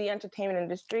to the entertainment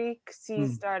industry. She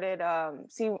started.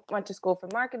 She went to school for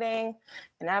marketing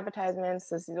and advertisements,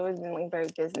 so she's always been like very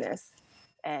business.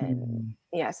 And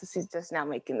yeah, so she's just now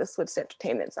making the switch to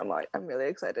entertainment. So I'm really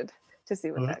excited to see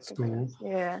what that's cool.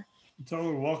 Yeah. Tell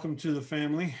her welcome to the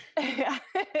family. Yeah,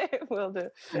 will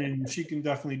do. And she can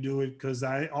definitely do it because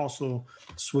I also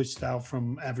switched out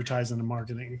from advertising to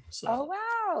marketing. So. Oh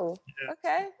wow! Yeah.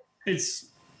 Okay.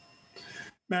 It's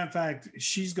matter of fact,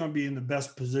 she's going to be in the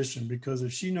best position because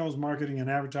if she knows marketing and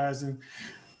advertising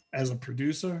as a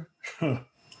producer.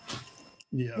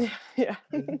 Yeah.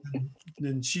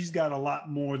 Then she's got a lot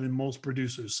more than most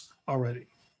producers already.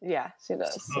 Yeah, she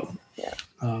does. So, yeah.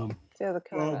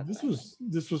 Well,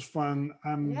 this was fun.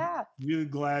 I'm really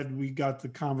glad we got to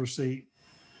conversate.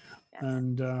 Yes.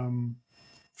 And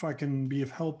if I can be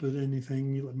of help with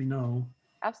anything, you let me know.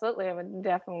 Absolutely, I would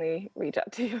definitely reach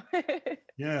out to you.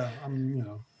 Yeah,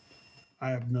 I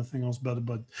have nothing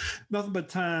but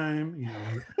time.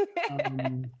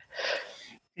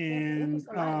 And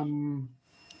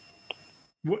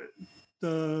what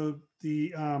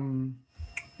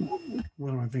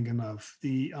what am I thinking of?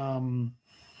 The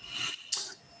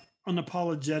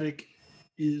Unapologetic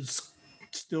is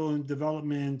still in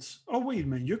development. Oh, wait a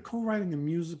minute. You're co-writing a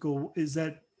musical. Is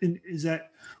there a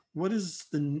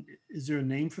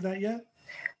name for that yet?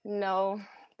 No,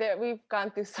 we've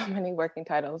gone through so many working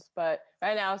titles, but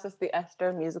right now it's just the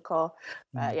Esther musical.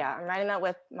 Yeah, I'm writing that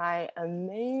with my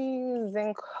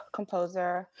amazing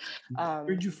composer.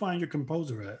 Where'd you find your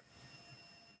composer at?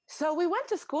 So we went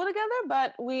to school together,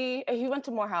 but he went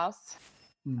to Morehouse.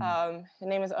 His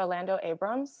name is Orlando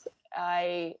Abrams.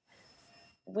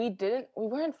 We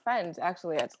weren't friends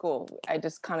actually at school. I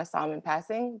just kind of saw him in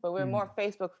passing, but we were more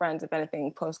Facebook friends, if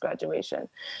anything, post-graduation.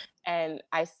 And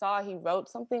I saw he wrote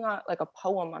something on like a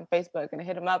poem on Facebook, and I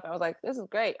hit him up. And I was like, "This is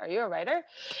great. Are you a writer?"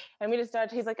 And we just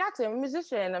started. He's like, "Actually, I'm a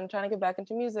musician. I'm trying to get back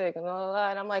into music." And blah, blah, blah.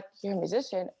 And I'm like, "You're a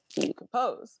musician? Do you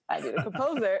compose?" I need a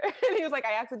composer. And he was like,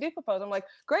 "I actually do compose." I'm like,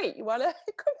 "Great. You want to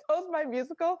compose my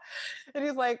musical?" And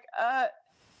he's like,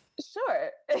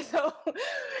 sure.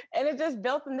 And it just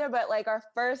built from there. But like our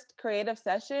first creative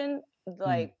session,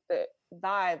 like the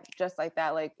vibe, just like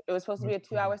that, like it was supposed to be a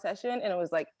 2-hour session, and it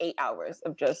was like 8 hours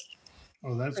of just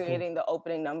creating the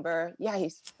opening number. Yeah,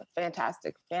 he's a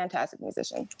fantastic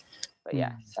musician. But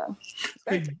yeah, so.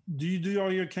 Hey, do you do all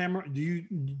your camera? Do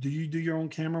you do your own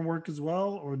camera work as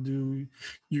well, or do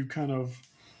you kind of?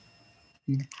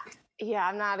 Yeah,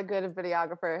 I'm not a good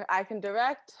videographer. I can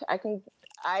direct.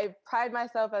 I pride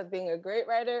myself as being a great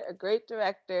writer, a great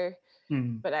director,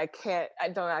 but I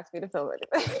don't ask me to film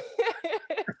anything.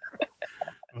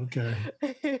 Okay.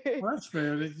 Well, that's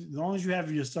fair. As long as you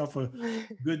have yourself a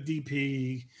good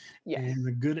DP and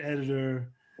a good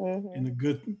editor and a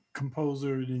good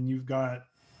composer, then you got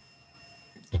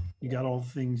all the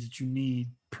things that you need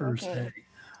per se.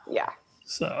 Yeah.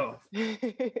 So,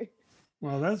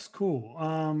 well, that's cool.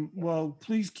 Well,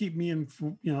 please keep me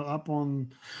up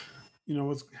on,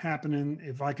 what's happening.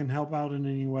 If I can help out in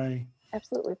any way,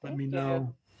 absolutely. Let me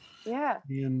know. Yeah.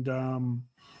 And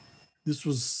this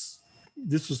was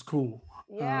cool.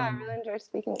 Yeah, I really enjoyed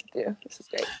speaking with you. This is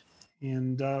great.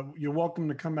 And you're welcome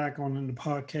to come back on in the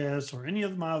podcast or any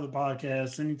of my other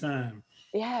podcasts anytime.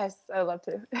 Yes, I'd love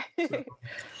to. So,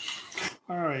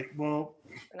 all right. Well,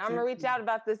 and I'm gonna reach out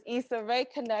about this Issa Rae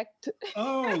Connect.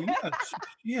 Oh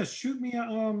yeah. Shoot me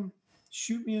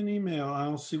an email.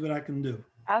 I'll see what I can do.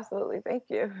 Absolutely, thank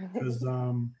you. Because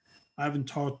I haven't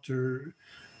talked to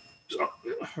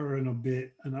her in a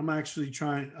bit, and I'm actually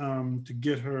trying to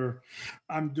get her.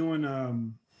 I'm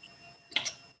doing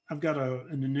I've got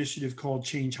an initiative called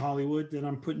Change Hollywood that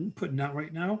I'm putting out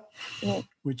right now,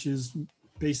 which is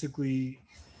basically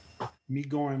me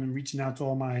going and reaching out to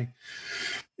all my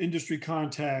industry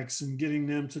contacts and getting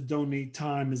them to donate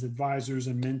time as advisors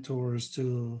and mentors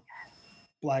to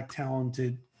Black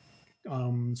talented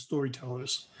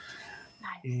storytellers.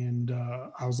 Nice. And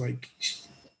I was like,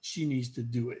 she needs to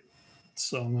do it.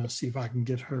 So I'm going to see if I can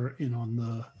get her in on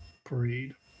the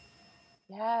parade.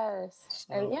 Yes.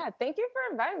 So, and yeah, thank you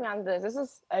for inviting me on this. This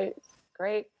is a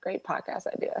great podcast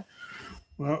idea.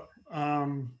 Well,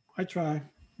 I try.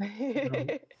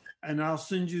 And I'll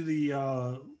send you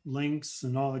the links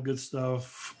and all the good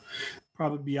stuff.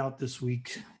 Probably be out this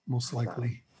week, most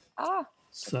likely.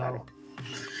 So,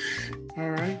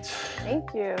 all right.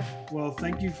 Thank you. Well,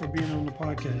 thank you for being on the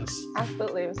podcast.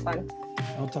 Absolutely. It was fun.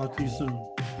 I'll talk to you soon.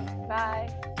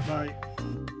 Bye. Bye.